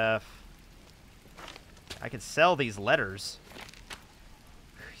 quarterstaff. I could sell these letters.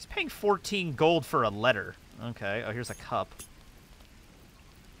 He's paying 14 gold for a letter. Okay. Oh, here's a cup.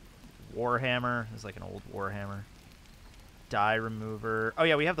 Warhammer. This is like an old Warhammer. Die remover. Oh,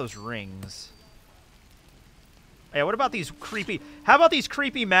 yeah, we have those rings. Yeah, what about these creepy... How about these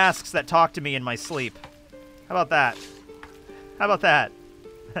creepy masks that talk to me in my sleep? How about that? How about that?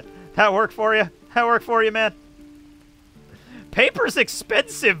 That work for you? That work for you, man? Paper's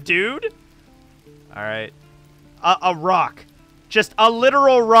expensive, dude. All right. A rock. Just a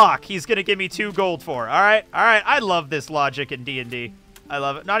literal rock he's going to give me 2 gold for. All right? All right. I love this logic in D&D. I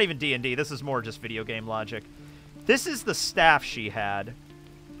love it. Not even D&D. This is more just video game logic. This is the staff she had.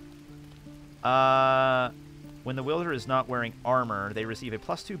 When the wielder is not wearing armor, they receive a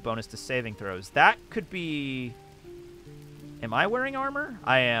 +2 bonus to saving throws. That could be... Am I wearing armor?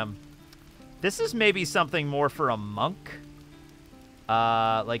 I am. This is maybe something more for a monk.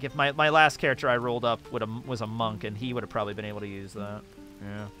 Like if my last character I rolled up was a monk, and he would have probably been able to use that.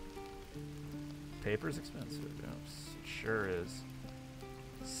 Yeah. Paper's expensive. Yes, it sure is.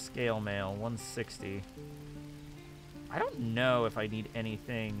 Scale mail, 160. I don't know if I need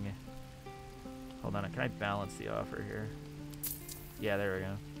anything. Hold on, can I balance the offer here? Yeah, there we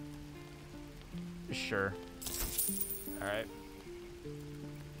go. Sure. Alright.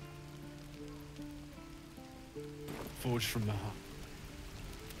 Forged from the heart.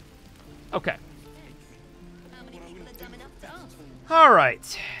 Okay.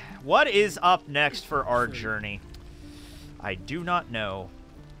 Alright. What is up next for our journey? I do not know.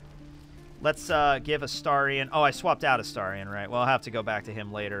 Let's give Astarion... Oh, I swapped out Astarion, right? Well, I'll have to go back to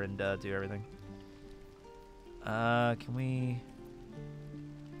him later and do everything. Can we...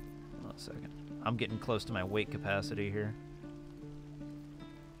 Hold on a second. I'm getting close to my weight capacity here.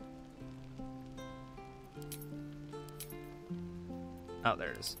 Oh, there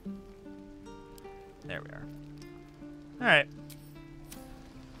it is. There we are. Alright.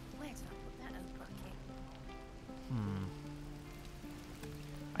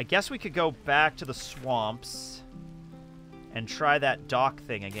 I guess we could go back to the swamps and try that dock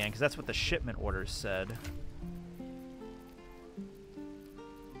thing again, because that's what the shipment orders said.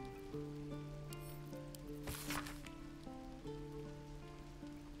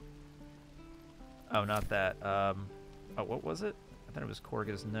 Oh, not that. Oh, what was it? I thought it was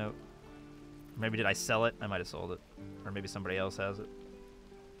Korga's note. Maybe did I sell it? I might have sold it. Or maybe somebody else has it.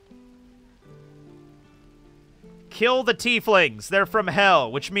 Kill the tieflings. They're from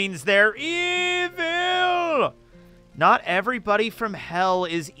hell, which means they're evil. Not everybody from hell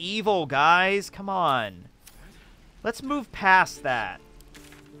is evil, guys. Come on. Let's move past that.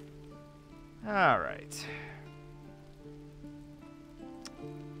 All right.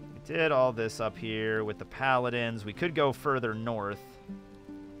 We did all this up here with the paladins. We could go further north.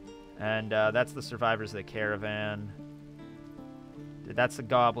 And that's the survivors of the caravan. That's the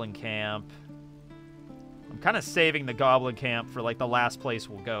goblin camp. I'm kind of saving the goblin camp for like the last place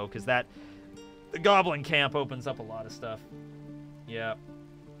we'll go, because the goblin camp opens up a lot of stuff. Yeah.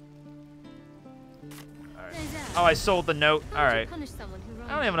 All right. Oh, I sold the note. All right. I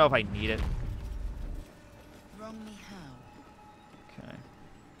don't even know if I need it. Wrong me how? Okay.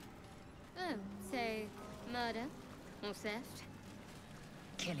 Oh, so murder or theft?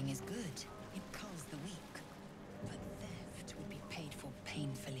 Killing is good. It culls the weak. But theft would be paid for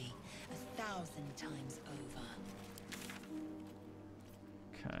painfully 1,000 times over.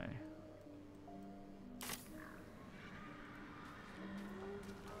 Okay.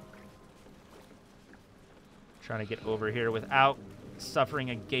 Trying to get over here without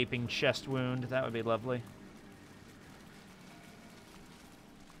suffering a gaping chest wound. That would be lovely.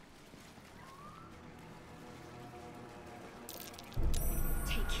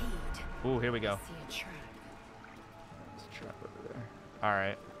 Take heed. Ooh, here we go. See a trap. There's a trap over there. All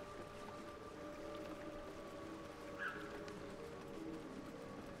right.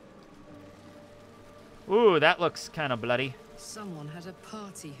 Ooh, that looks kind of bloody. Someone had a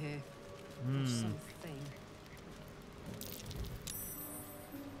party here. Hmm. Or something.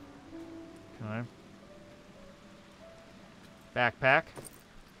 Okay. Backpack.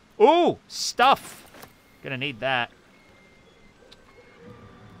 Ooh, stuff. Gonna need that.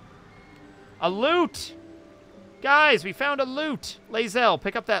 A loot. Guys, we found a loot. Lae'zel,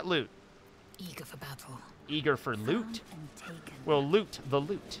 pick up that loot. Eager for battle. Eager for loot? We'll loot the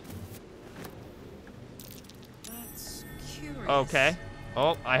loot. That's curious. Okay.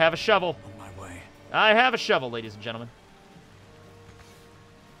 Oh, I have a shovel. On my way. I have a shovel, ladies and gentlemen.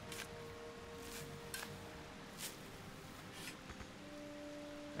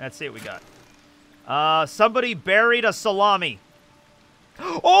 Let's see what we got. Somebody buried a salami.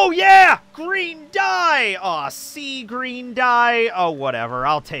 Oh, yeah! Green dye! Aw, sea green dye. Oh, whatever.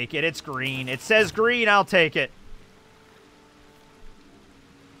 I'll take it. It's green. It says green. I'll take it.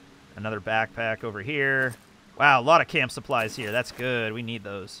 Another backpack over here. Wow, a lot of camp supplies here. That's good. We need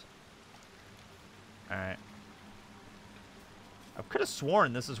those. All right. I could have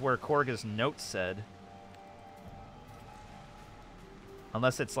sworn this is where Korga's note said.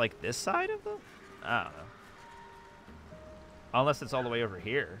 Unless it's like this side of the... I don't know. Unless it's all the way over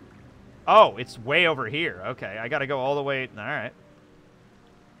here. Oh, it's way over here. Okay, I gotta go all the way... Alright.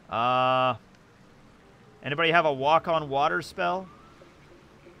 Anybody have a walk-on water spell?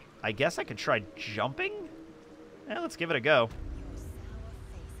 I guess I could try jumping? Yeah, let's give it a go.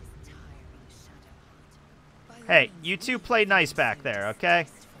 Hey, you two play nice back there, okay?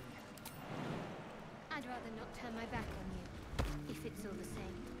 I'd rather not turn my back on you, if it's all the same.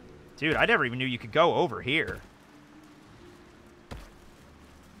 Dude, I never even knew you could go over here.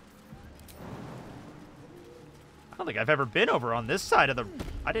 I don't think I've ever been over on this side of the...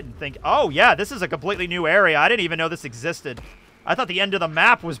 I didn't think... Oh, yeah, this is a completely new area. I didn't even know this existed. I thought the end of the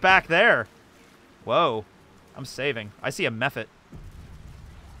map was back there. Whoa. I'm saving. I see a mephit.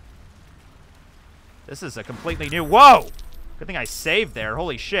 This is a completely new... Whoa! Good thing I saved there.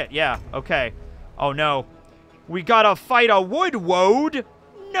 Holy shit. Yeah, okay. Oh, no. We gotta fight a wood woad?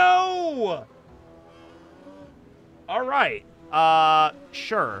 No! Alright.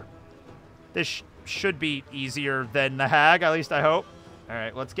 Sure. This should be easier than the hag, at least I hope.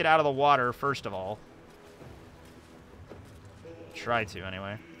 Alright, let's get out of the water, first of all. Try to,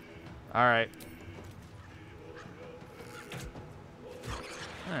 anyway. Alright.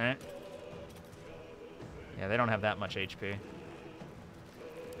 Alright. Yeah, they don't have that much HP.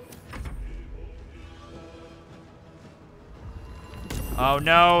 Oh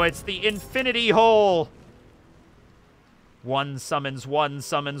no, it's the infinity hole! One summons one,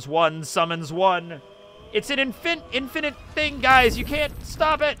 summons one, summons one. It's an infinite thing, guys. You can't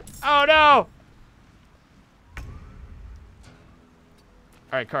stop it. Oh no!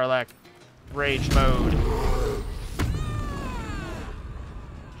 Alright, Karlach. Rage mode.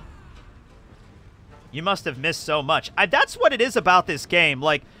 You must have missed so much. That's what it is about this game.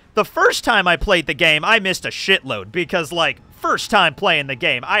 Like, the first time I played the game, I missed a shitload. Because, like, first time playing the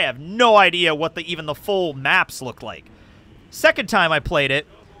game, I have no idea what even the full maps look like. Second time I played it,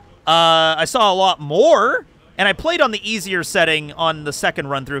 I saw a lot more, and I played on the easier setting on the second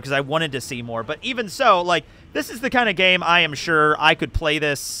run-through because I wanted to see more. But even so, like, this is the kind of game I am sure I could play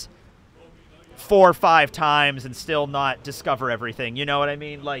this 4 or 5 times and still not discover everything. You know what I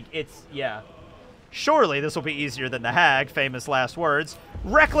mean? Like, it's, yeah. Surely this will be easier than the Hag, famous last words.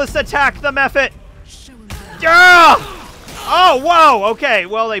 Reckless attack the method! Yeah! Oh, whoa! Okay,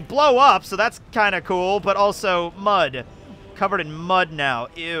 well, they blow up, so that's kind of cool, but also mud. Covered in mud now.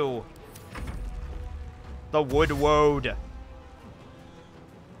 Ew. The wood woad.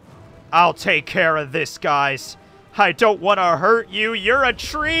 I'll take care of this, guys. I don't want to hurt you. You're a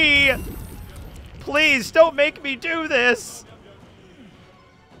tree! Please, don't make me do this!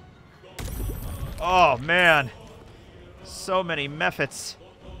 Oh, man. So many methods.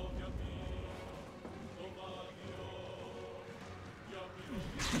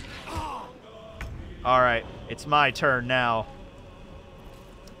 Alright, it's my turn now.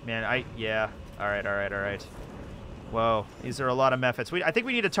 Man, yeah. Alright, alright, alright. Whoa, these are a lot of methods. I think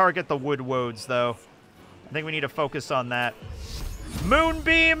we need to target the wood woads, though. I think we need to focus on that.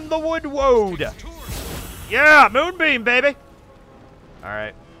 Moonbeam the wood woad! Yeah, moonbeam, baby!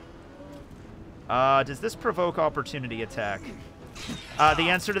 Alright. Does this provoke opportunity attack? The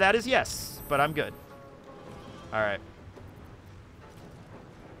answer to that is yes, but I'm good. Alright.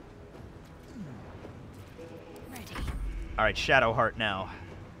 Alright, Shadowheart now.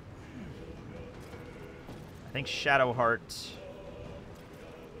 I think Shadowheart... Let's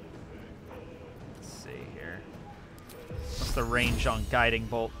see here. What's the range on Guiding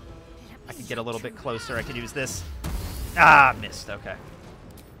Bolt? I can get a little bit closer. I could use this. Ah, missed. Okay.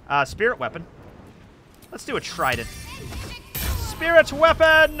 Spirit Weapon. Let's do a Trident. Spirit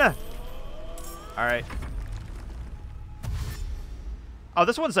Weapon! Alright. Oh,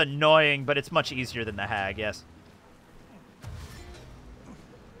 this one's annoying, but it's much easier than the Hag, yes.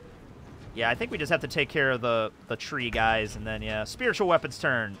 Yeah, I think we just have to take care of the tree guys, and then, yeah. Spiritual Weapon's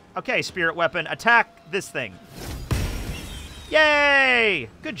turn. Okay, Spirit Weapon, attack this thing. Yay!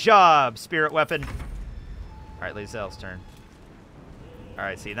 Good job, Spirit Weapon. Alright, Lae'zel's turn.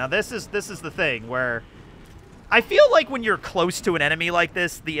 Alright, see, now this is the thing where... I feel like when you're close to an enemy like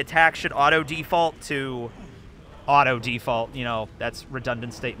this, the attack should auto-default to... Auto-default, you know, that's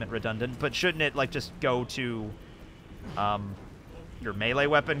redundant statement, redundant. But shouldn't it, like, just go to... your melee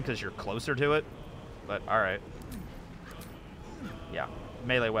weapon because you're closer to it? But, alright. Yeah,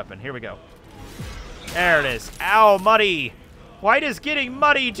 melee weapon. Here we go. There it is. Ow, muddy! Why does getting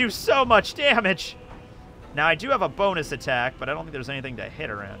muddy do so much damage? Now, I do have a bonus attack, but I don't think there's anything to hit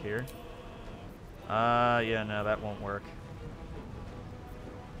around here. Yeah, no, that won't work.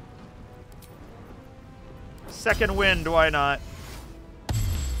 Second wind, why not?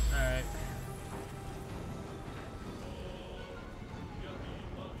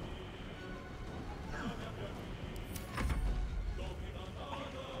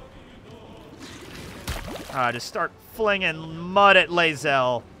 Alright. Just start flinging mud at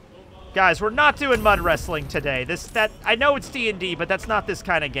Lae'zel. Guys, we're not doing mud wrestling today. I know it's D&D, but that's not this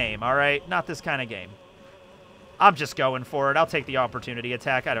kind of game, all right? Not this kind of game. I'm just going for it. I'll take the opportunity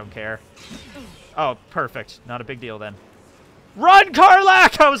attack. I don't care. Oh, perfect. Not a big deal then. Run,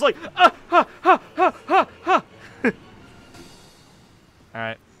 Karlach! I was like, All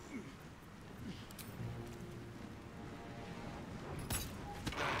right.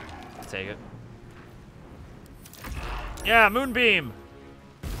 I'll take it. Yeah, Moonbeam.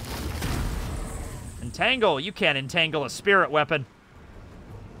 Entangle. You can't entangle a spirit weapon.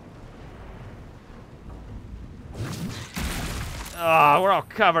 Oh, we're all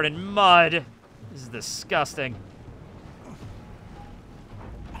covered in mud. This is disgusting.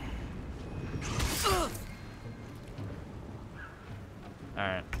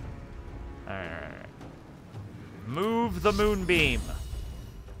 Alright. Alright. Move the Moonbeam.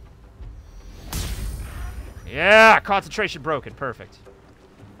 Yeah, concentration broken. Perfect.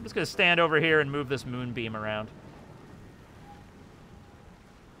 I'm just going to stand over here and move this Moonbeam around.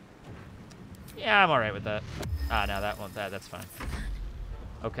 Yeah, I'm alright with that. Ah, no, that won't. That's fine.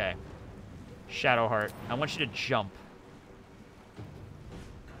 Okay. Shadowheart, I want you to jump.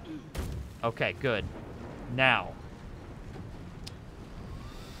 Okay, good. Now.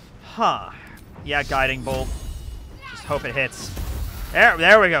 Huh. Yeah, Guiding Bolt. Just hope it hits.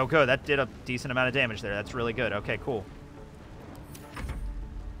 There we go. Good. That did a decent amount of damage there. That's really good. Okay, cool.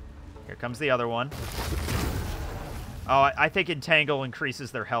 Here comes the other one. Oh, I think Entangle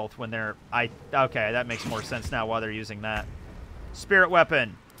increases their health when they're... Okay, that makes more sense now while they're using that. Spirit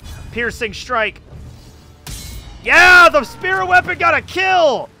Weapon. Piercing Strike. Yeah, the Spirit Weapon got a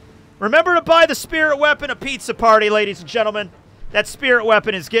kill! Remember to buy the Spirit Weapon a pizza party, ladies and gentlemen. That spirit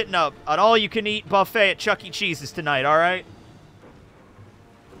weapon is getting an all-you-can-eat buffet at Chuck E. Cheese's tonight, all right?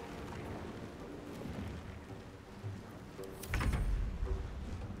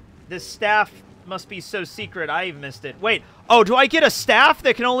 This staff must be so secret, I've missed it. Wait, oh, do I get a staff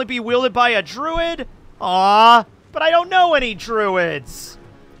that can only be wielded by a druid? Aw, but I don't know any druids.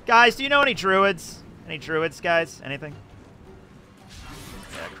 Guys, do you know any druids? Any druids, guys? Anything?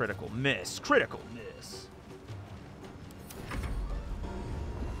 Yeah, critical miss. Critical miss.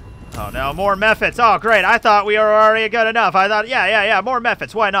 Oh, no, more mephits. Oh, great. I thought we were already good enough. I thought, yeah, more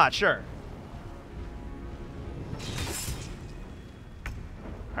mephits. Why not? Sure.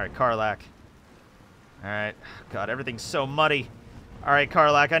 All right, Karlach. All right. God, everything's so muddy. All right,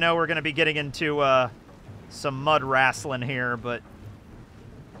 Karlach, I know we're going to be getting into some mud wrestling here, but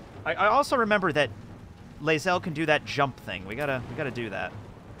I also remember that Lae'zel can do that jump thing. We gotta do that.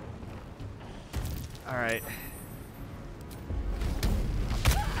 All right.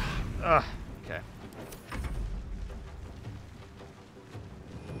 Ugh. Okay.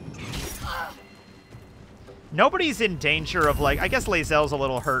 Nobody's in danger of, like, I guess Lae'zel's a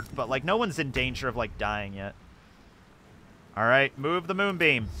little hurt, but, like, no one's in danger of, like, dying yet. All right, move the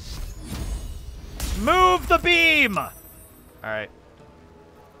moonbeam. Move the beam! All right.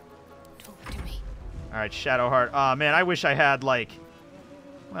 Talk to me. All right, Shadowheart. Aw, man, I wish I had, like...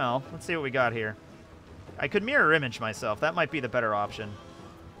 Well, let's see what we got here. I could mirror image myself. That might be the better option.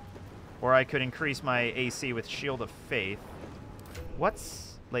 Or I could increase my AC with Shield of Faith.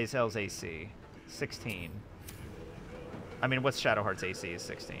 What's Lae'zel's AC? 16. I mean, what's Shadowheart's AC is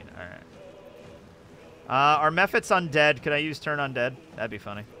 16. All right. Are Mephits undead? Could I use turn undead? That'd be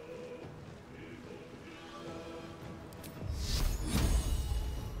funny.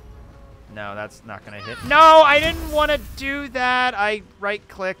 No, that's not going to hit. No, I didn't want to do that. I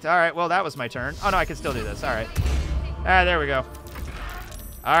right-clicked. All right, well, that was my turn. Oh, no, I can still do this. All right. All right, there we go.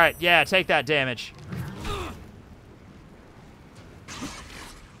 All right, yeah, take that damage.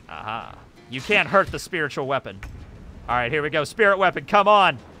 Aha. You can't hurt the spiritual weapon. All right, here we go. Spirit weapon, come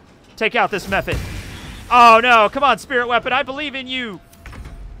on. Take out this Mephit. Oh, no. Come on, spirit weapon. I believe in you.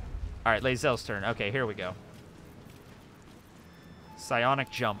 All right, Lae'zel's turn. Okay, here we go. Psionic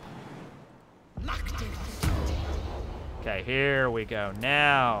jump. Okay, here we go.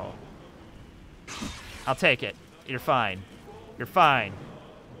 Now. I'll take it. You're fine. You're fine.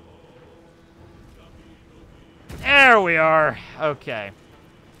 There we are. Okay.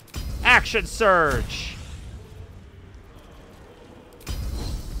 Action surge.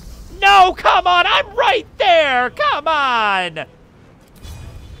 No, come on. I'm right there. Come on.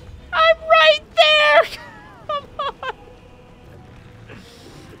 I'm right there. Come on.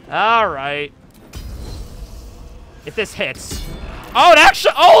 All right. If this hits. Oh, it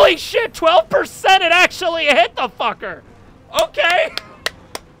actually, holy shit, 12%. It actually hit the fucker. Okay.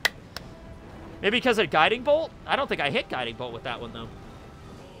 Maybe because of Guiding Bolt? I don't think I hit Guiding Bolt with that one, though.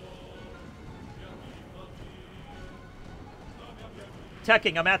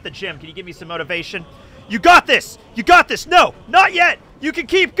 Teching, I'm at the gym. Can you give me some motivation? You got this! You got this! No, not yet! You can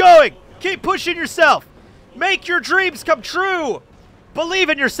keep going! Keep pushing yourself! Make your dreams come true! Believe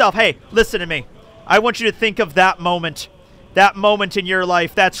in yourself! Hey, listen to me. I want you to think of that moment. That moment in your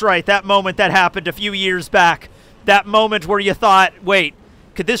life. That's right, that moment that happened a few years back. That moment where you thought, wait,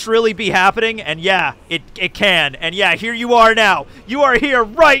 could this really be happening? And yeah, it can. And yeah, here you are now. You are here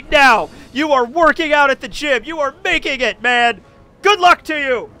right now. You are working out at the gym. You are making it, man. Good luck to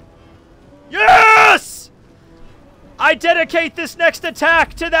you! Yes! I dedicate this next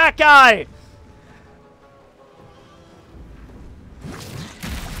attack to that guy!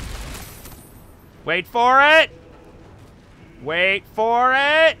 Wait for it! Wait for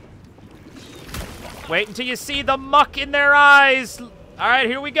it! Wait until you see the muck in their eyes! Alright,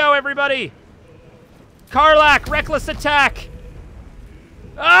 here we go, everybody! Karlach, reckless attack!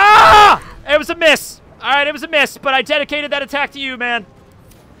 Ah! It was a miss! Alright, it was a miss, but I dedicated that attack to you, man.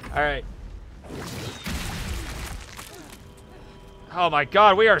 Alright. Oh my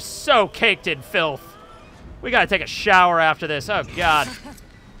god, we are so caked in filth. We gotta take a shower after this. Oh god.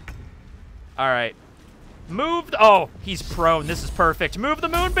 Alright. Move the— oh, he's prone. This is perfect. Move the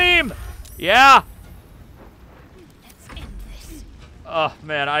moonbeam! Yeah! Let's end this. Oh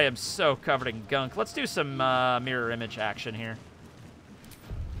man, I am so covered in gunk. Let's do some mirror image action here.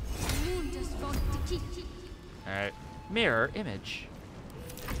 Alright. Mirror image.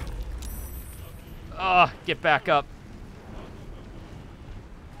 Oh, get back up.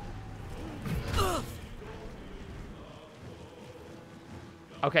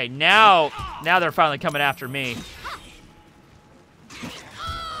 Okay, now they're finally coming after me.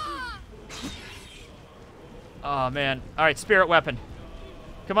 Oh, Oh, man. All right, spirit weapon.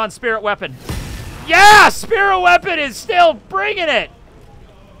 Come on, spirit weapon. Yeah! Spirit weapon is still bringing it!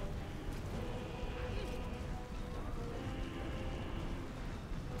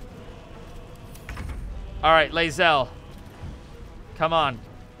 All right, Lae'zel. Come on.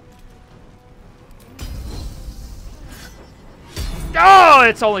 Oh,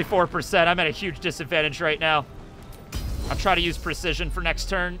 it's only 4%. I'm at a huge disadvantage right now. I'll try to use precision for next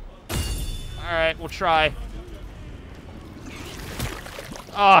turn. All right, we'll try.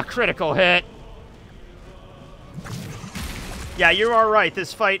 Oh, critical hit. Yeah, you are right.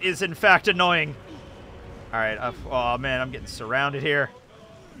 This fight is, in fact, annoying. All right. Oh, man, I'm getting surrounded here.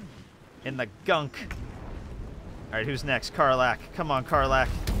 In the gunk. All right, who's next? Karlach. Come on, Karlach.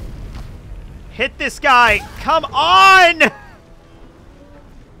 Hit this guy. Come on!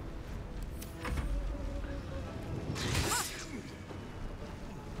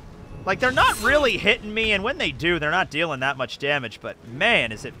 Like, they're not really hitting me, and when they do, they're not dealing that much damage, but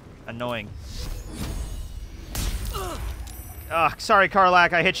man, is it annoying. Ugh, sorry,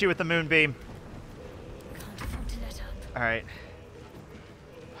 Karlach, I hit you with the moonbeam. All right.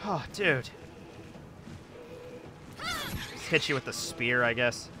 Oh, dude. Just hit you with the spear, I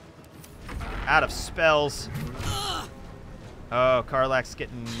guess. Out of spells. Oh, Karlach's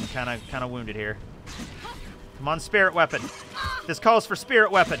getting kind of wounded here. Come on, spirit weapon. This calls for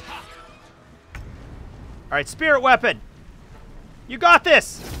spirit weapon. All right, spirit weapon. You got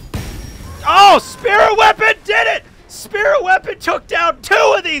this. Oh, spirit weapon did it. Spirit weapon took down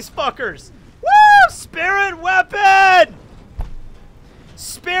 2 of these fuckers. Woo! Spirit weapon.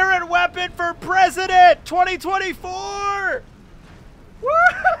 Spirit weapon for president 2024. Woo!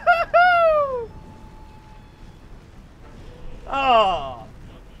 Oh,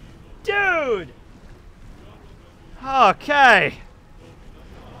 dude. Okay.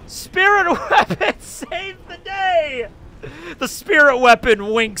 Spirit weapon saved the day. The spirit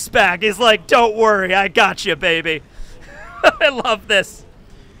weapon winks back. He's like, don't worry, I got you, baby. I love this.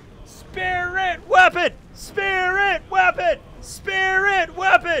 Spirit weapon. Spirit weapon. Spirit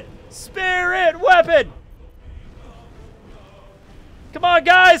weapon. Spirit weapon. Come on,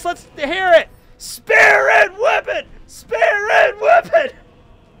 guys, let's hear it. Spirit weapon. Spirit weapon.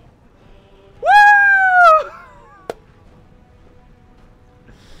 Woo!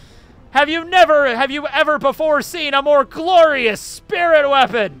 Have you ever before seen a more glorious spirit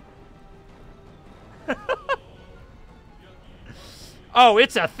weapon? Oh,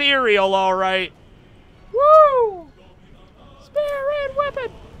 it's ethereal, all right. Woo! Spirit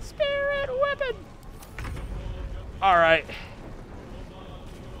weapon! Spirit weapon! All right.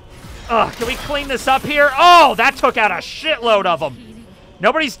 Ugh, can we clean this up here? Oh, that took out a shitload of them.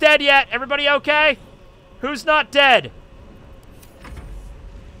 Nobody's dead yet. Everybody okay? Who's not dead?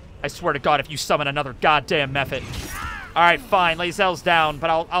 I swear to God, if you summon another goddamn method. All right, fine. Lae'zel's down, but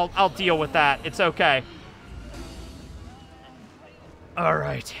I'll deal with that. It's okay. All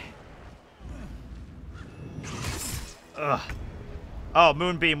right. Ugh. Oh,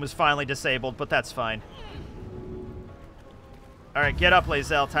 Moonbeam was finally disabled, but that's fine. All right, get up,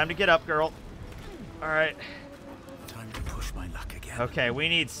 Lae'zel. Time to get up, girl. All right. Time to push my luck again. Okay, we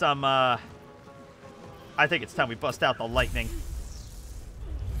need some, I think it's time we bust out the lightning.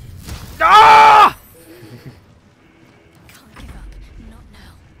 Ah! Can't give up. Not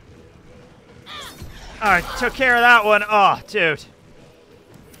now. All right, took care of that one. Oh, dude.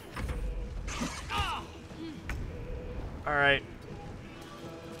 All right.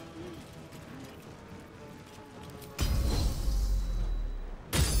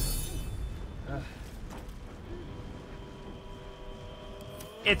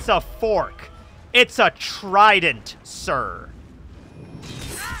 It's a fork. It's a trident, sir.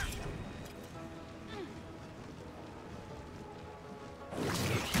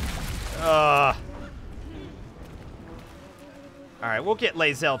 All right, we'll get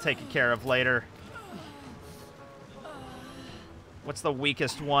Lae'zel taken care of later. What's the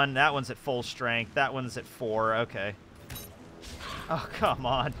weakest one? That one's at full strength. That one's at 4. Okay. Oh, come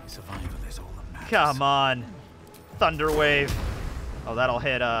on. Survival is all that matters. Come on. Thunder Wave. Oh, that'll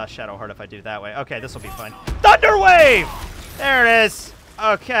hit Shadowheart if I do it that way. Okay, this will be fine. Thunder Wave! There it is.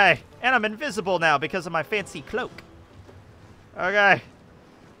 Okay. And I'm invisible now because of my fancy cloak. Okay.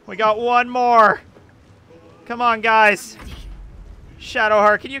 We got one more. Come on, guys.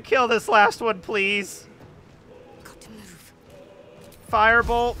 Shadowheart, can you kill this last one, please? Got to move.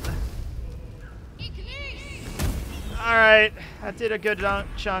 Firebolt. Alright. That did a good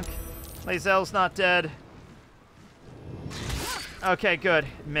chunk. Lae'zel's not dead. Okay, good.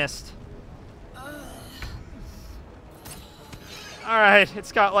 Missed. Alright,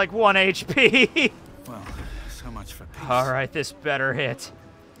 it's got like 1 HP. Well, So much for peace. All right, this better hit.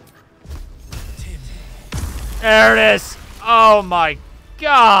 There it is. Oh my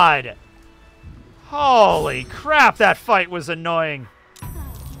god. Holy crap, that fight was annoying.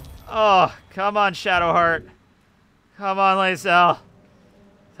 Oh, come on, Shadowheart. Come on, Lae'zel.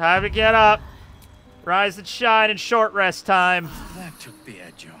 Time to get up. Rise and shine in short rest time. That took the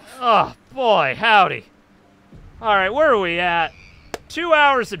edge off. Oh, boy, howdy. All right, where are we at? 2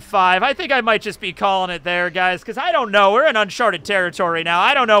 hours and 5. I think I might just be calling it there, guys, because I don't know. We're in uncharted territory now.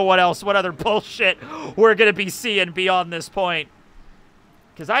 I don't know what other bullshit we're going to be seeing beyond this point.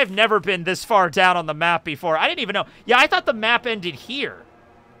 Because I've never been this far down on the map before. I didn't even know. Yeah, I thought the map ended here.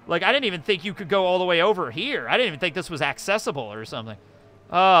 Like, I didn't even think you could go all the way over here. I didn't even think this was accessible or something.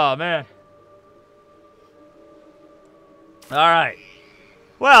 Oh, man. All right.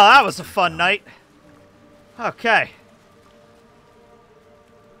 Well, that was a fun night. Okay.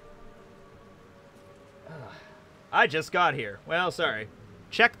 I just got here. Well, sorry.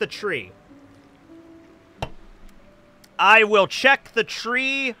 Check the tree. I will check the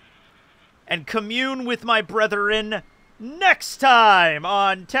tree and commune with my brethren next time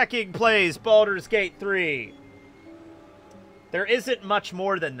on Tekking Plays Baldur's Gate 3. There isn't much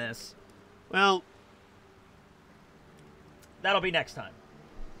more than this. Well, that'll be next time.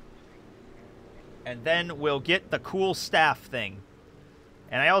 And then we'll get the cool staff thing.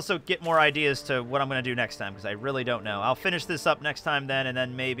 And I also get more ideas to what I'm going to do next time, because I really don't know. I'll finish this up next time then, and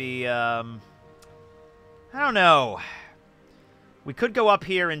then maybe, I don't know. We could go up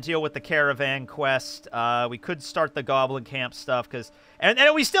here and deal with the caravan quest. We could start the Goblin Camp stuff, because... And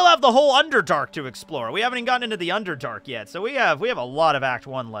we still have the whole Underdark to explore. We haven't even gotten into the Underdark yet, so we have a lot of Act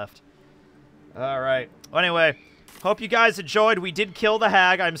 1 left. All right. Well, anyway... Hope you guys enjoyed. We did kill the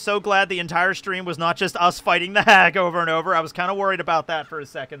hag. I'm so glad the entire stream was not just us fighting the hag over and over. I was kind of worried about that for a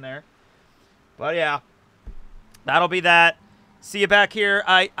second there. But yeah, that'll be that. See you back here.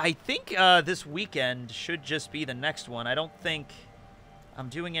 I think this weekend should just be the next one. I don't think I'm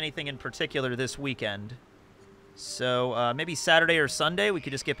doing anything in particular this weekend. So maybe Saturday or Sunday we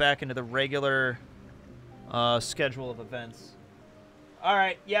could just get back into the regular schedule of events. All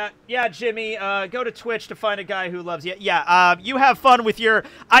right, yeah, Jimmy, go to Twitch to find a guy who loves you. Yeah, you have fun with your...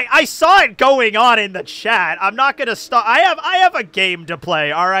 I saw it going on in the chat. I'm not going to stop. I have a game to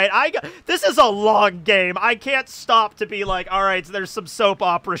play, all right? This is a long game. I can't stop to be like, all right, so there's some soap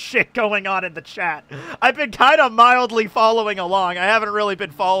opera shit going on in the chat. I've been kind of mildly following along. I haven't really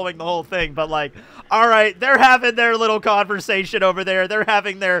been following the whole thing, but like... All right, they're having their little conversation over there. They're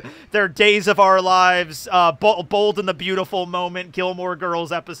having their Days of Our Lives, Bold and the Beautiful moment, Gilmore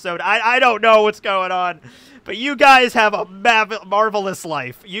Girls episode. I don't know what's going on, but you guys have a marvelous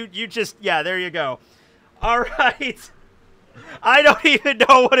life. You just, yeah, there you go. All right. I don't even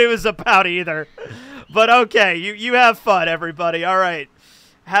know what it was about either, but okay, you have fun, everybody. All right.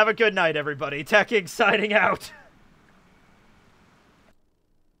 Have a good night, everybody. Tekking signing out.